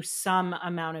that bring you some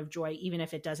amount of joy, even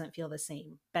if it doesn't feel the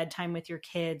same? Bedtime with your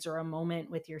kids, or a moment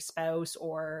with your spouse,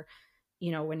 or,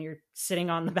 when you're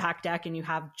sitting on the back deck and you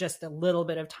have just a little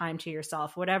bit of time to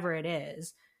yourself, whatever it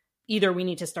is. Either we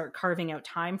need to start carving out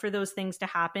time for those things to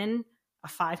happen, a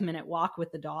 5-minute walk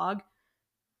with the dog,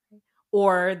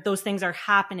 or those things are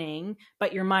happening,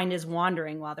 but your mind is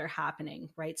wandering while they're happening,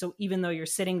 right? So even though you're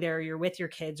sitting there, you're with your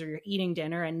kids or you're eating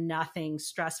dinner and nothing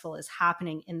stressful is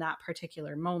happening in that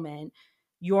particular moment,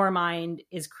 your mind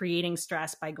is creating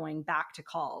stress by going back to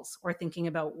calls or thinking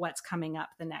about what's coming up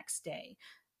the next day.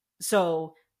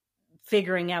 So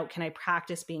figuring out, can I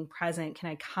practice being present? Can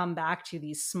I come back to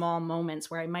these small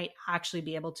moments where I might actually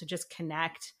be able to just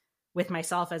connect with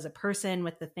myself as a person,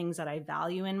 with the things that I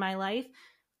value in my life?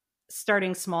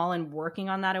 Starting small and working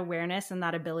on that awareness and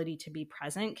that ability to be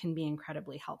present can be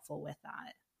incredibly helpful with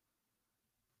that.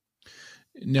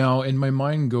 Now, and my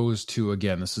mind goes to,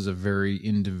 again, this is a very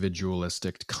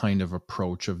individualistic kind of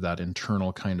approach of that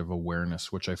internal kind of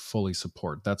awareness, which I fully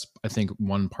support. That's, I think,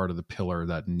 one part of the pillar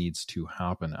that needs to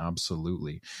happen.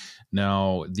 Absolutely.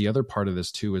 Now, the other part of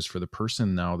this too is for the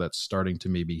person now that's starting to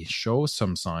maybe show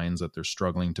some signs that they're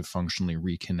struggling to functionally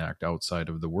reconnect outside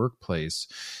of the workplace,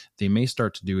 they may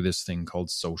start to do this thing called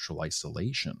social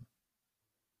isolation.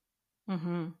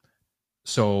 Mm-hmm.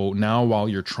 So now while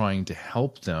you're trying to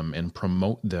help them and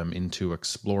promote them into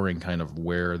exploring kind of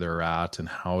where they're at and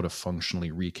how to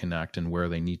functionally reconnect and where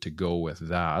they need to go with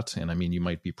that. And I mean, you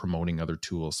might be promoting other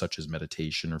tools such as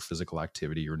meditation or physical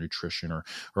activity or nutrition or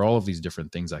all of these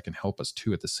different things that can help us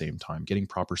too at the same time, getting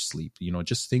proper sleep,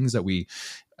 just things that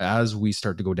as we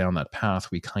start to go down that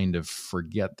path, we kind of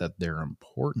forget that they're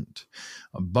important.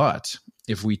 But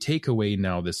if we take away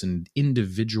now this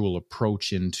individual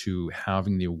approach into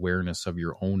having the awareness of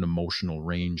your own emotional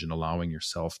range and allowing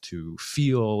yourself to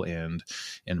feel and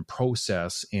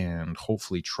process and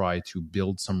hopefully try to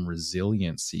build some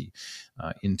resiliency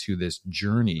into this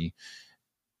journey,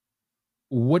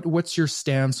 what's your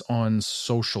stance on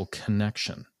social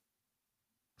connection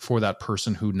for that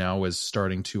person who now is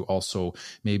starting to also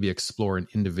maybe explore an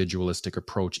individualistic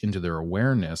approach into their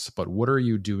awareness? But what are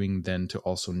you doing then to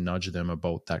also nudge them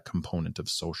about that component of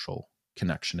social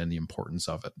connection and the importance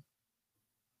of it?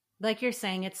 Like you're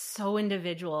saying, it's so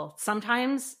individual.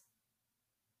 Sometimes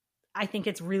I think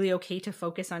it's really okay to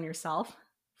focus on yourself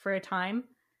for a time,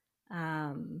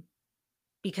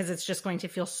 because it's just going to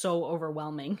feel so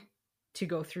overwhelming to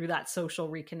go through that social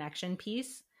reconnection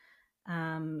piece.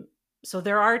 So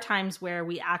there are times where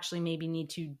we actually maybe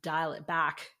need to dial it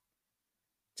back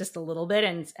just a little bit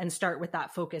and start with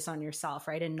that focus on yourself,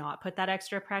 right? And not put that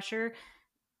extra pressure.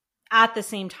 At the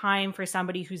same time, for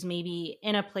somebody who's maybe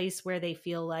in a place where they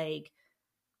feel like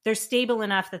they're stable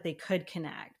enough that they could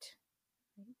connect,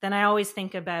 then I always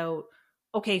think about,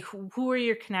 okay, who were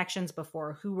your connections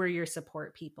before? Who were your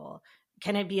support people?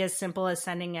 Can it be as simple as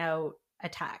sending out a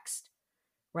text?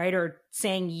 Right? Or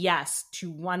saying yes to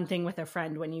one thing with a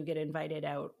friend when you get invited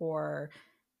out, or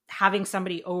having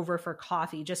somebody over for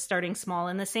coffee, just starting small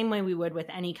in the same way we would with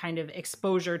any kind of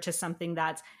exposure to something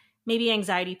that's maybe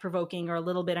anxiety provoking or a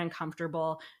little bit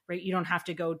uncomfortable, right? You don't have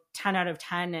to go 10 out of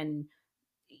 10 and,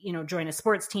 join a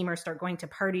sports team or start going to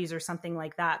parties or something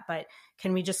like that. But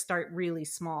can we just start really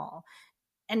small?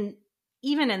 And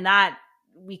even in that,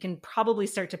 we can probably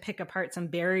start to pick apart some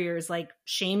barriers like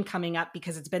shame coming up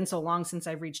because it's been so long since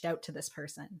I've reached out to this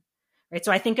person, right?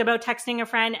 So I think about texting a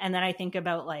friend, and then I think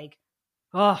about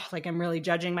I'm really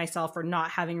judging myself for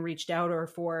not having reached out, or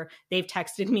for they've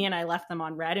texted me and I left them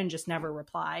on read and just never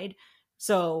replied.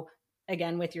 So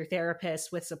again, with your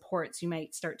therapist, with supports, you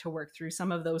might start to work through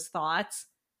some of those thoughts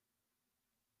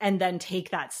and then take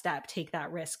that step, take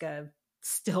that risk of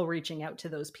still reaching out to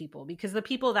those people, because the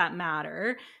people that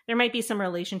matter, there might be some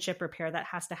relationship repair that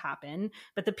has to happen,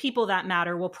 but the people that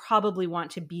matter will probably want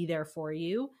to be there for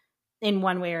you in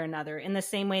one way or another, in the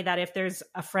same way that if there's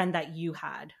a friend that you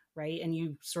had, right, and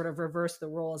you sort of reverse the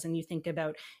roles and you think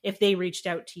about if they reached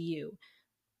out to you,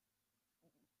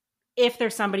 if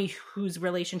there's somebody whose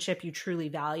relationship you truly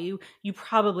value, you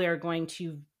probably are going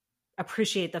to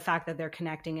appreciate the fact that they're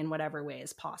connecting in whatever way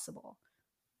is possible.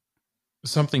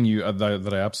 Something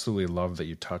that I absolutely love that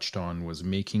you touched on was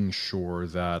making sure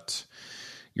that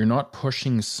you're not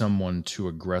pushing someone to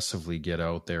aggressively get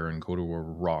out there and go to a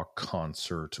rock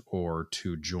concert or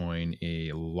to join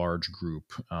a large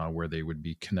group where they would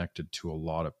be connected to a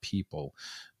lot of people.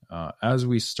 As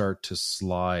we start to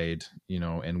slide,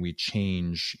 and we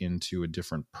change into a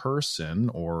different person,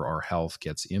 or our health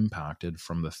gets impacted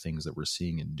from the things that we're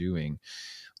seeing and doing,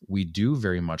 we do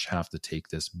very much have to take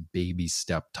this baby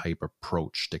step type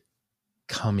approach to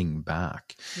coming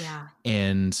back. Yeah.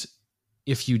 And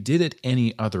if you did it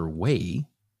any other way,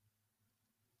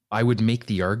 I would make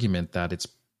the argument that it's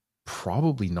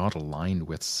probably not aligned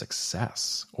with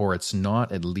success, or it's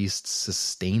not at least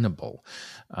sustainable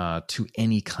to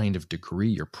any kind of degree.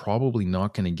 You're probably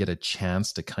not going to get a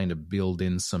chance to kind of build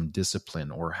in some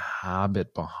discipline or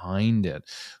habit behind it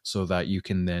so that you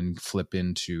can then flip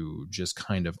into just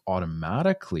kind of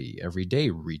automatically every day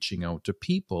reaching out to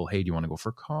people. Hey, do you want to go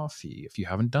for coffee? If you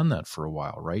haven't done that for a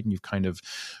while, right? And you've kind of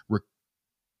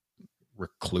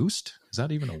reclused? Is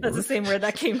that even a word? That's the same word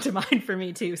that came to mind for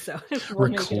me too. So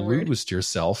reclused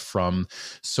yourself from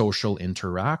social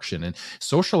interaction. And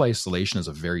social isolation is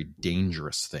a very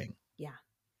dangerous thing. Yeah.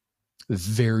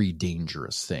 Very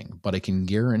dangerous thing. But I can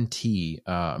guarantee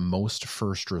most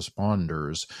first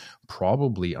responders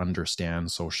probably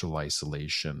understand social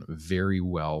isolation very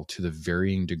well to the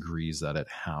varying degrees that it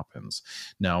happens.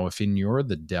 Now, if you're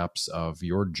the depths of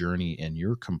your journey and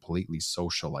you're completely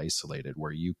social isolated,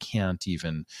 where you can't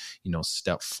even,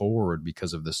 step forward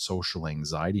because of the social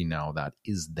anxiety now that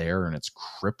is there and it's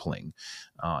crippling.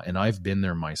 And I've been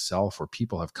there myself, where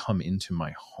people have come into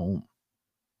my home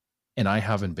and I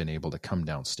haven't been able to come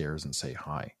downstairs and say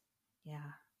hi.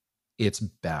 Yeah. It's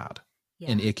bad.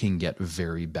 Yeah. And it can get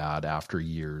very bad after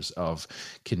years of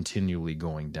continually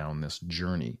going down this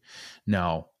journey.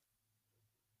 Now,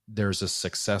 there's a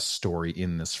success story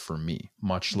in this for me,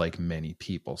 much like many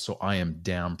people. So I am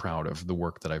damn proud of the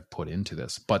work that I've put into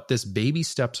this. But this baby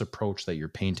steps approach that you're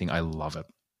painting, I love it.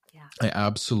 Yeah. I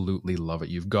absolutely love it.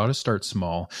 You've got to start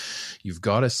small. You've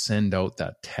got to send out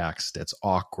that text. It's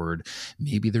awkward.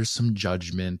 Maybe there's some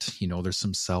judgment, there's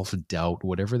some self-doubt,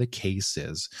 whatever the case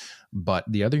is. But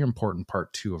the other important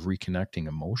part too of reconnecting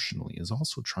emotionally is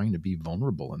also trying to be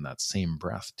vulnerable in that same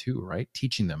breath too, right?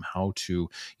 Teaching them how to,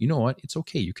 you know what, it's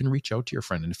okay. You can reach out to your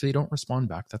friend, and if they don't respond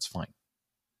back, that's fine.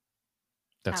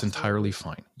 That's Absolutely. entirely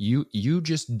fine. You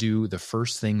just do the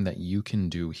first thing that you can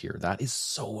do here. That is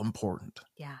so important.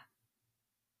 Yeah,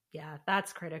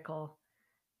 that's critical.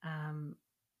 And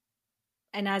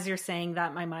as you're saying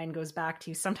that, my mind goes back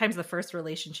to sometimes the first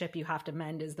relationship you have to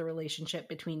mend is the relationship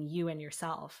between you and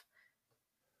yourself.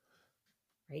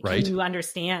 Right? Can you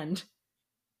understand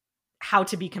how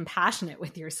to be compassionate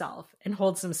with yourself and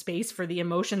hold some space for the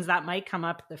emotions that might come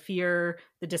up, the fear,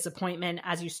 the disappointment,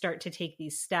 as you start to take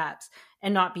these steps,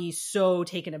 and not be so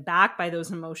taken aback by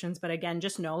those emotions. But again,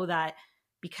 just know that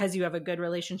because you have a good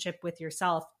relationship with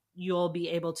yourself, you'll be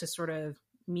able to sort of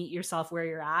meet yourself where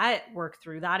you're at, work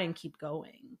through that, and keep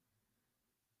going.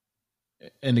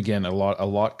 And again, a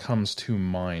lot comes to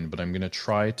mind, but I'm going to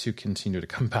try to continue to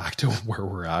come back to where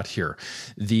we're at here.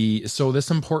 So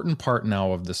this important part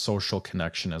now of the social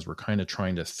connection, as we're kind of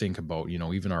trying to think about,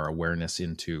 even our awareness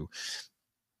into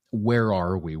where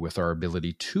are we with our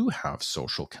ability to have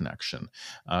social connection,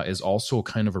 is also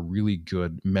kind of a really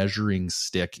good measuring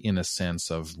stick in a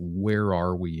sense of where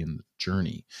are we in the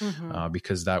journey,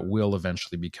 because that will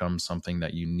eventually become something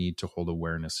that you need to hold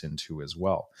awareness into as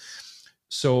well.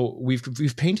 So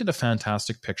we've painted a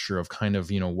fantastic picture of kind of,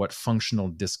 what functional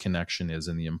disconnection is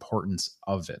and the importance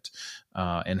of it,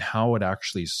 and how it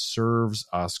actually serves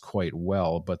us quite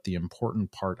well. But the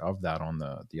important part of that on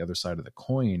the other side of the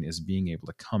coin is being able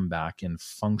to come back and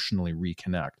functionally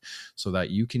reconnect so that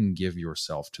you can give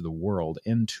yourself to the world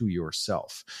and to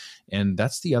yourself. And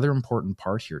that's the other important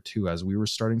part here too, as we were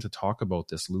starting to talk about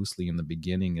this loosely in the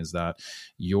beginning, is that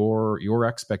your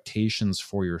expectations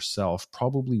for yourself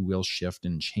probably will shift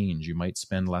and change. You might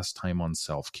spend less time on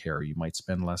self-care. You might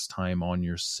spend less time on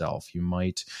yourself. You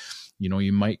might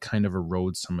kind of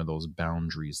erode some of those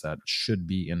boundaries that should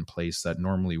be in place, that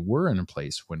normally were in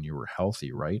place when you were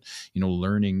healthy, right?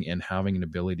 Learning and having an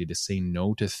ability to say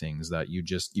no to things that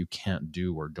you can't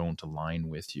do or don't align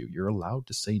with you. You're allowed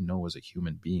to say no as a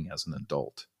human being, as an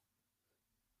adult.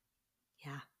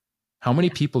 Yeah. How many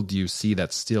people do you see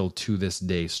that still to this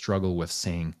day struggle with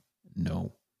saying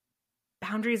no?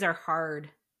 Boundaries are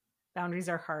hard.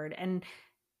 And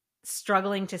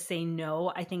struggling to say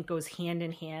no, I think, goes hand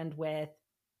in hand with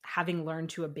having learned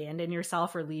to abandon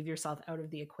yourself or leave yourself out of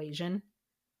the equation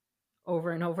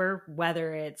over and over,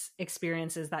 whether it's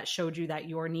experiences that showed you that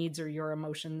your needs or your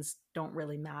emotions don't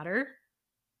really matter,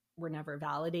 were never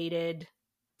validated,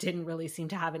 didn't really seem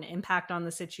to have an impact on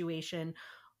the situation,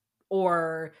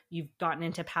 or you've gotten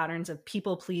into patterns of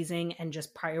people pleasing and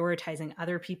just prioritizing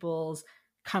other people's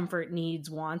comfort, needs,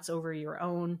 wants over your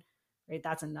own, right?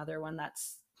 That's another one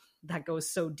that goes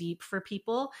so deep for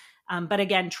people. But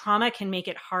again, trauma can make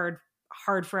it hard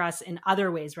for us in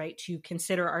other ways, right? To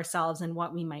consider ourselves and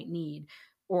what we might need,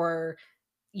 or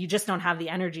you just don't have the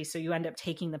energy. So you end up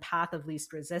taking the path of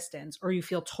least resistance, or you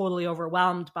feel totally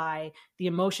overwhelmed by the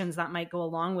emotions that might go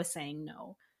along with saying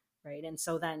no, right? And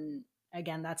so then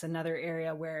again, that's another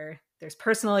area where there's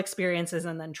personal experiences,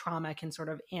 and then trauma can sort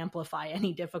of amplify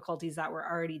any difficulties that were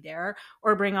already there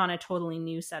or bring on a totally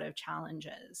new set of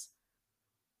challenges.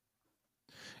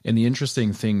 And the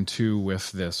interesting thing too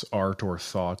with this art or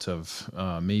thought of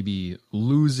maybe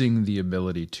losing the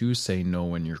ability to say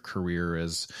no in your career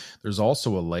is there's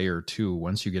also a layer too,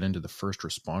 once you get into the first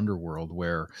responder world,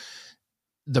 where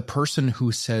the person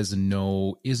who says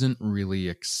no isn't really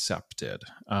accepted.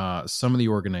 Some of the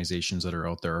organizations that are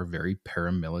out there are very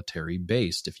paramilitary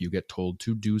based. If you get told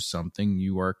to do something,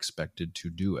 you are expected to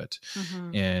do it.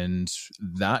 Mm-hmm. And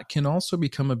that can also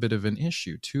become a bit of an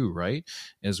issue too, right?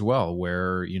 As well,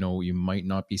 where, you might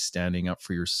not be standing up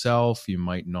for yourself. You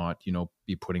might not,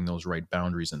 be putting those right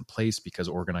boundaries in place because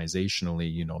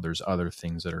organizationally, there's other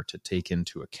things that are to take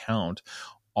into account,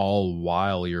 all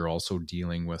while you're also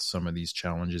dealing with some of these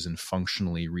challenges and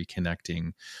functionally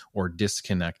reconnecting or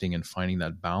disconnecting and finding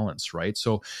that balance, right?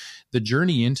 So the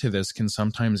journey into this can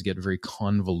sometimes get very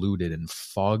convoluted and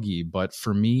foggy, but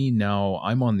for me now,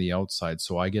 I'm on the outside,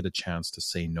 so I get a chance to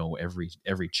say no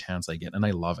every chance I get, and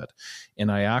I love it.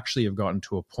 And I actually have gotten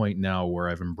to a point now where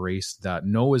I've embraced that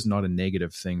no is not a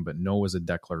negative thing, but no is a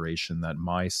declaration that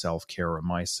my self-care or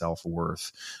my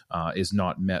self-worth is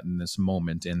not met in this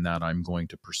moment, and that I'm going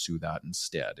to pursue that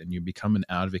instead. And you become an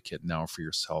advocate now for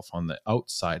yourself on the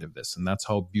outside of this. And that's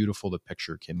how beautiful the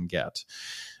picture can get.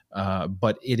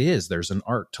 But there's an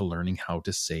art to learning how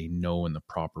to say no in the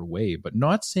proper way, but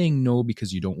not saying no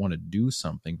because you don't want to do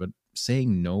something, but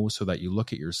saying no so that you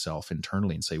look at yourself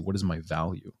internally and say, what is my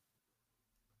value?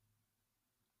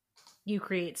 You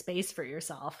create space for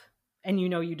yourself, and you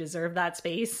know you deserve that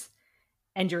space,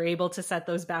 and you're able to set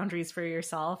those boundaries for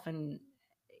yourself. And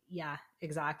yeah,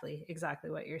 exactly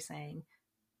what you're saying.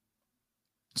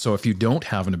 So if you don't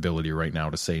have an ability right now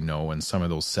to say no, and some of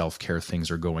those self-care things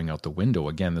are going out the window,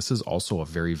 again, this is also a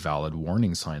very valid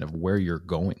warning sign of where you're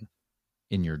going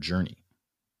in your journey.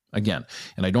 Again,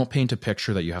 and I don't paint a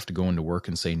picture that you have to go into work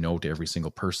and say no to every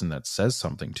single person that says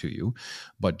something to you,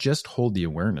 but just hold the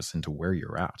awareness into where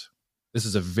you're at. This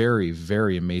is a very,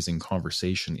 very amazing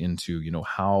conversation into,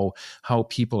 how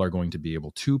people are going to be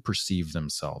able to perceive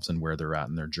themselves and where they're at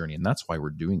in their journey. And that's why we're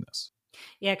doing this.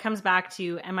 Yeah, it comes back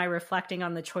to, am I reflecting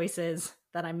on the choices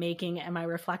that I'm making? Am I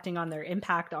reflecting on their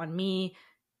impact on me?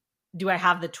 Do I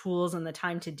have the tools and the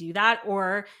time to do that?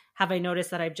 Or have I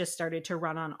noticed that I've just started to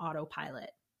run on autopilot,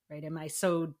 right? Am I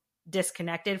so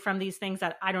disconnected from these things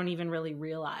that I don't even really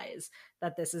realize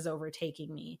that this is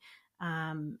overtaking me?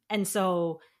 And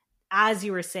so, as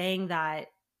you were saying that,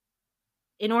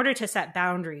 in order to set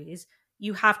boundaries,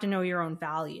 you have to know your own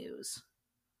values,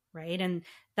 right? And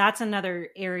that's another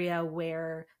area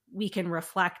where we can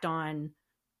reflect on,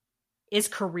 is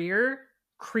career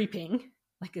creeping?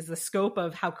 Like, is the scope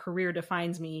of how career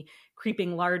defines me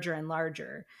creeping larger and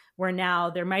larger? Where now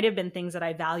there might have been things that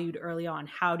I valued early on.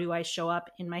 How do I show up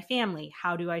in my family?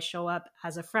 How do I show up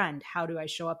as a friend? How do I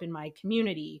show up in my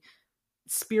community?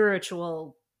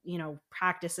 Spiritual,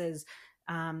 practices,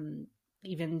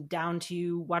 even down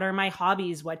to what are my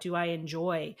hobbies? What do I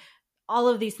enjoy? All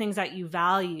of these things that you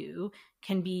value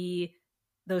can be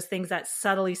those things that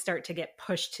subtly start to get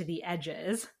pushed to the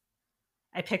edges.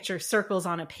 I picture circles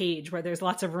on a page where there's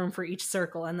lots of room for each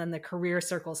circle, and then the career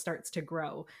circle starts to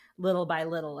grow little by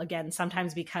little. Again,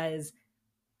 sometimes because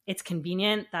it's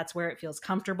convenient, that's where it feels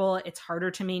comfortable. It's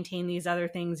harder to maintain these other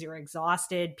things. You're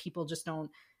exhausted. People just don't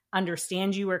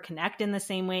understand you or connect in the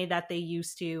same way that they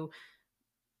used to.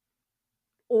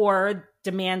 Or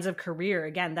demands of career,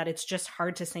 again, that it's just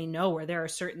hard to say no, where there are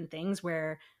certain things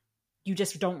where you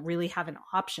just don't really have an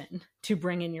option to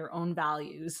bring in your own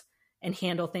values and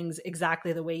handle things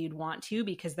exactly the way you'd want to,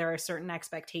 because there are certain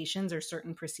expectations or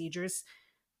certain procedures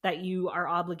that you are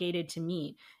obligated to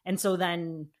meet. And so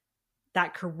then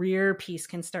that career piece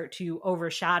can start to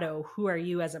overshadow who are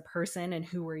you as a person and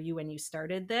who were you when you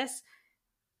started this.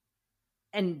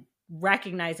 And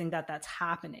recognizing that that's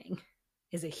happening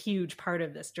is a huge part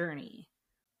of this journey.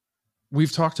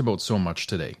 We've talked about so much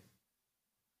today.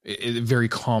 A very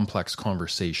complex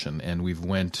conversation, and we've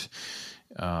went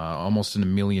almost in a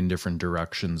million different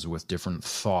directions with different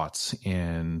thoughts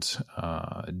and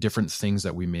different things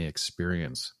that we may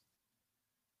experience.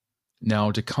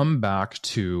 Now, to come back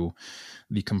to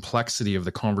the complexity of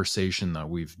the conversation that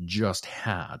we've just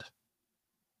had,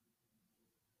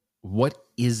 what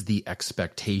is the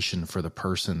expectation for the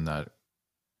person that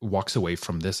walks away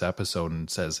from this episode and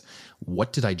says,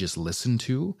 what did I just listen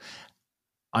to?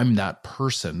 I'm that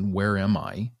person. Where am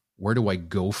I? Where do I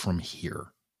go from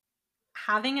here?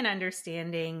 Having an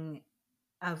understanding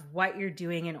of what you're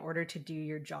doing in order to do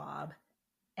your job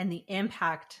and the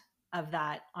impact of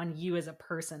that on you as a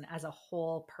person, as a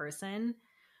whole person,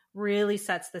 really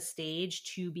sets the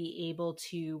stage to be able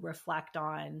to reflect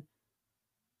on,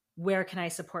 where can I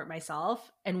support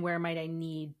myself and where might I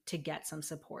need to get some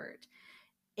support?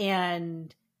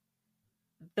 And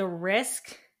the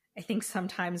risk, I think,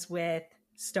 sometimes with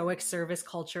Stoic service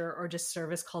culture or just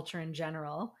service culture in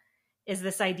general, is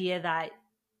this idea that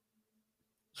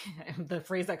the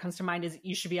phrase that comes to mind is,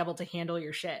 you should be able to handle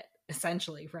your shit,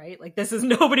 essentially, right? Like, this is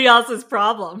nobody else's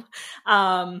problem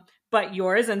but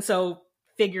yours. And so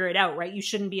figure it out, right? You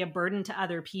shouldn't be a burden to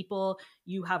other people.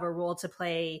 You have a role to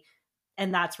play,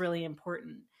 and that's really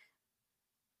important.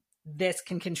 This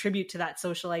can contribute to that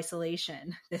social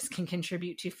isolation. This can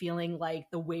contribute to feeling like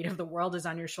the weight of the world is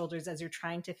on your shoulders as you're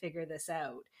trying to figure this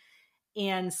out.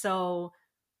 And so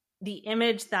the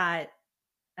image that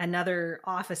another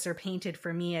officer painted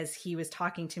for me as he was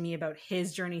talking to me about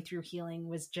his journey through healing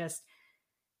was just,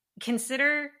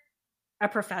 consider a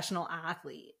professional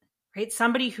athlete, right?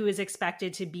 Somebody who is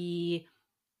expected to be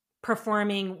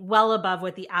performing well above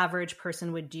what the average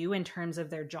person would do in terms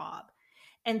of their job.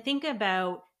 And think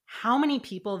about how many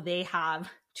people they have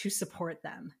to support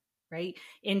them, right?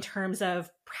 In terms of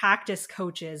practice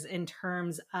coaches, in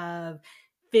terms of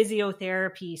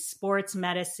physiotherapy, sports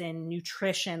medicine,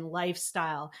 nutrition,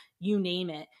 lifestyle, you name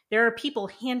it. There are people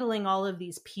handling all of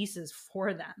these pieces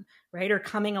for them, right? Or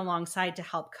coming alongside to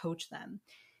help coach them.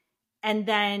 And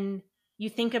then you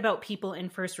think about people in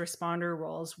first responder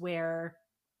roles where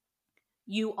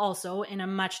you also, in a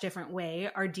much different way,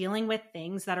 are dealing with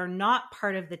things that are not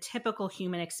part of the typical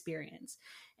human experience.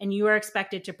 And you are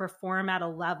expected to perform at a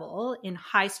level in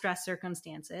high stress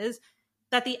circumstances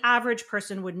that the average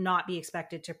person would not be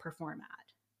expected to perform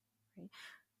at.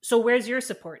 So where's your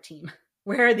support team?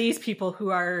 Where are these people who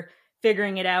are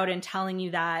figuring it out and telling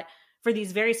you that for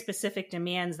these very specific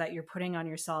demands that you're putting on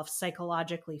yourself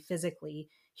psychologically, physically,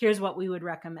 here's what we would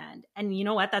recommend. And you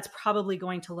know what? That's probably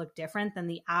going to look different than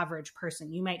the average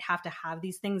person. You might have to have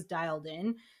these things dialed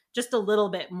in just a little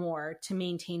bit more to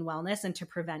maintain wellness and to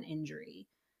prevent injury.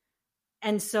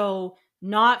 And so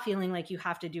not feeling like you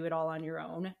have to do it all on your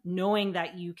own, knowing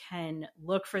that you can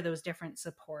look for those different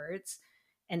supports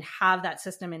and have that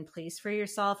system in place for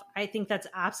yourself, I think that's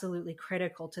absolutely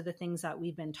critical to the things that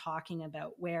we've been talking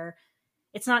about, where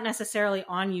it's not necessarily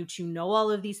on you to know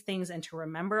all of these things and to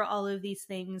remember all of these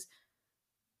things,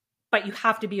 but you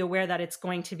have to be aware that it's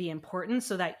going to be important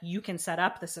so that you can set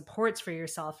up the supports for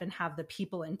yourself and have the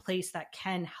people in place that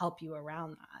can help you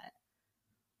around that.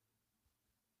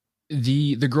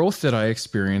 The growth that I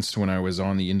experienced when I was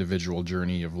on the individual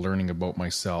journey of learning about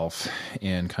myself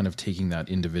and kind of taking that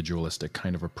individualistic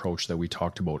kind of approach that we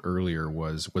talked about earlier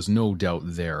was no doubt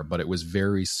there, but it was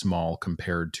very small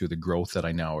compared to the growth that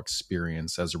I now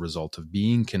experience as a result of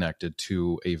being connected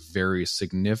to a very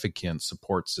significant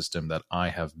support system that I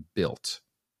have built.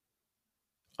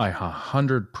 I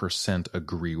 100%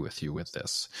 agree with you with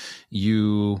this.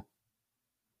 You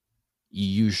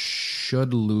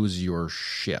should lose your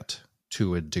shit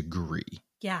to a degree.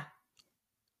 Yeah.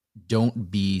 Don't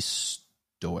be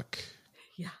stoic.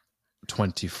 Yeah.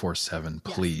 24/7,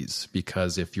 please. Yes.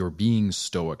 Because if you're being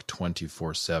stoic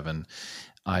 24/7,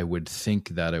 I would think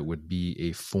that it would be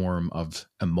a form of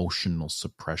emotional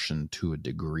suppression to a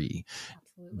degree.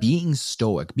 Being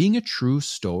stoic, being a true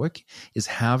stoic, is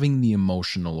having the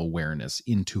emotional awareness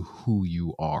into who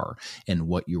you are and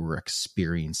what you are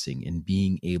experiencing and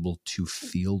being able to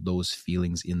feel those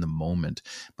feelings in the moment,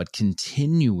 but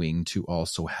continuing to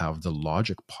also have the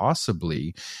logic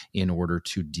possibly in order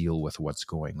to deal with what's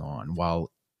going on,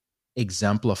 while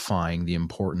exemplifying the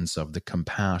importance of the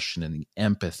compassion and the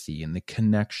empathy and the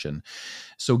connection.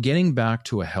 So getting back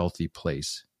to a healthy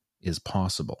place is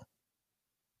possible.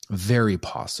 Very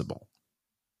possible.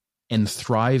 And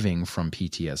thriving from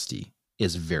PTSD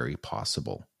is very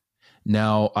possible.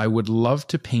 Now, I would love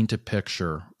to paint a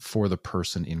picture for the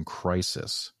person in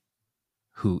crisis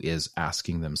who is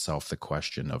asking themselves the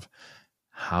question of,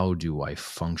 how do I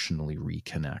functionally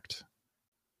reconnect?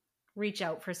 Reach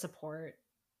out for support.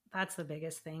 That's the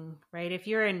biggest thing, right? If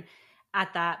you're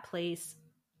at that place,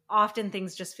 often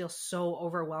things just feel so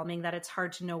overwhelming that it's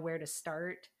hard to know where to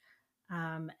start.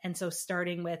 And so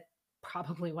starting with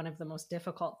probably one of the most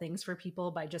difficult things for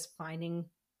people by just finding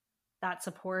that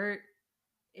support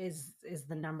is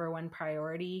the number one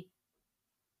priority.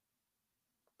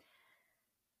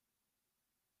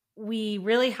 We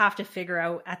really have to figure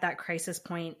out at that crisis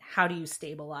point, how do you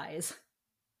stabilize,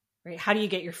 right? How do you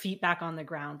get your feet back on the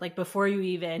ground? Like before you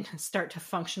even start to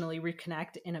functionally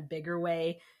reconnect in a bigger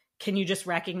way, can you just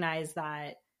recognize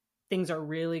that things are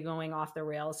really going off the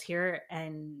rails here,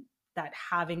 and that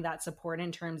having that support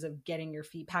in terms of getting your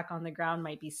feet back on the ground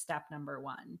might be step number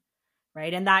one,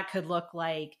 right? And that could look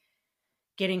like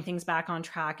getting things back on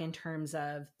track in terms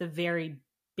of the very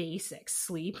basic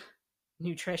sleep,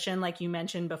 nutrition, like you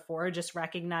mentioned before, just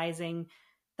recognizing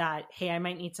that, hey, I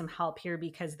might need some help here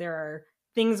because there are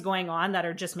things going on that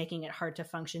are just making it hard to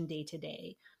function day to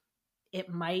day. It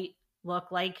might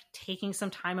look like taking some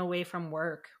time away from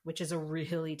work, which is a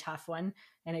really tough one.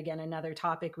 And again, another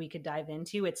topic we could dive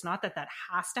into. It's not that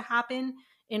has to happen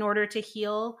in order to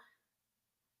heal.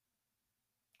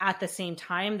 At the same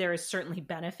time, there is certainly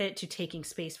benefit to taking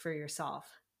space for yourself,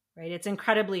 right? It's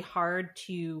incredibly hard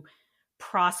to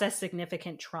process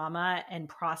significant trauma and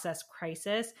process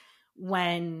crisis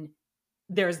when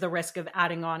there's the risk of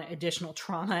adding on additional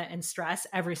trauma and stress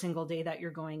every single day that you're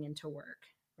going into work,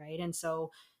 right? And so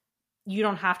you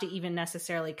don't have to even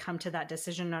necessarily come to that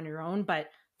decision on your own, but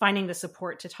finding the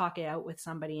support to talk it out with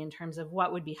somebody in terms of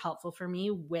what would be helpful for me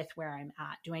with where I'm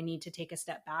at. Do I need to take a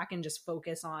step back and just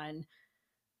focus on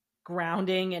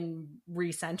grounding and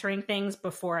recentering things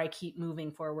before I keep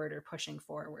moving forward or pushing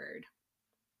forward?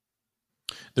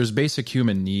 There's basic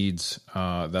human needs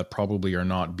that probably are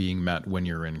not being met when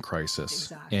you're in crisis.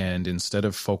 Exactly. And instead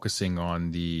of focusing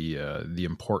on the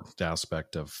important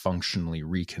aspect of functionally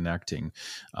reconnecting,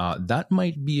 that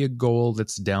might be a goal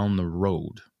that's down the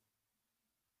road.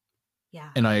 Yeah.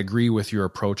 And I agree with your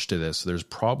approach to this. There's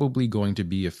probably going to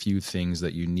be a few things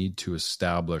that you need to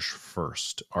establish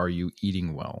first. Are you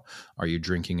eating well? Are you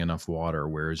drinking enough water?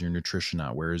 Where is your nutrition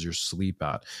at? Where is your sleep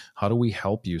at? How do we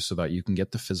help you so that you can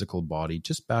get the physical body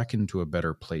just back into a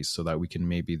better place so that we can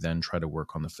maybe then try to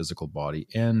work on the physical body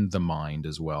and the mind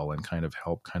as well and kind of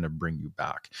help kind of bring you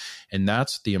back. And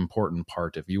that's the important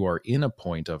part. If you are in a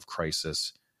point of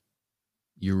crisis,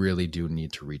 you really do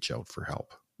need to reach out for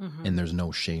help. Mm-hmm. And there's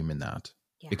no shame in that,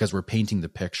 because we're painting the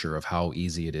picture of how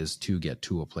easy it is to get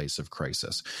to a place of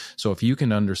crisis. So if you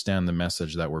can understand the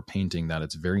message that we're painting, that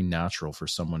it's very natural for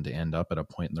someone to end up at a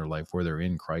point in their life where they're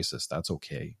in crisis, that's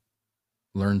okay.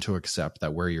 Learn to accept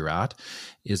that where you're at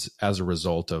is as a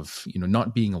result of,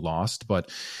 not being lost,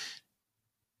 but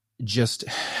just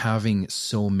having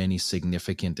so many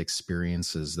significant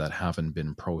experiences that haven't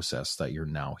been processed that you're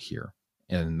now here.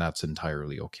 And that's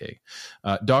entirely okay.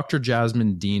 Dr.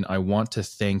 Jasmine Dean, I want to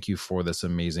thank you for this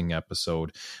amazing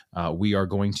episode. We are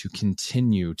going to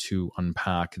continue to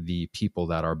unpack the people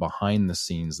that are behind the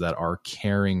scenes that are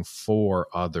caring for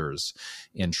others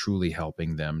and truly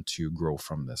helping them to grow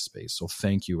from this space. So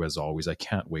thank you as always. I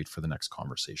can't wait for the next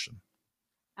conversation.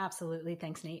 Absolutely.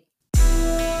 Thanks, Nate.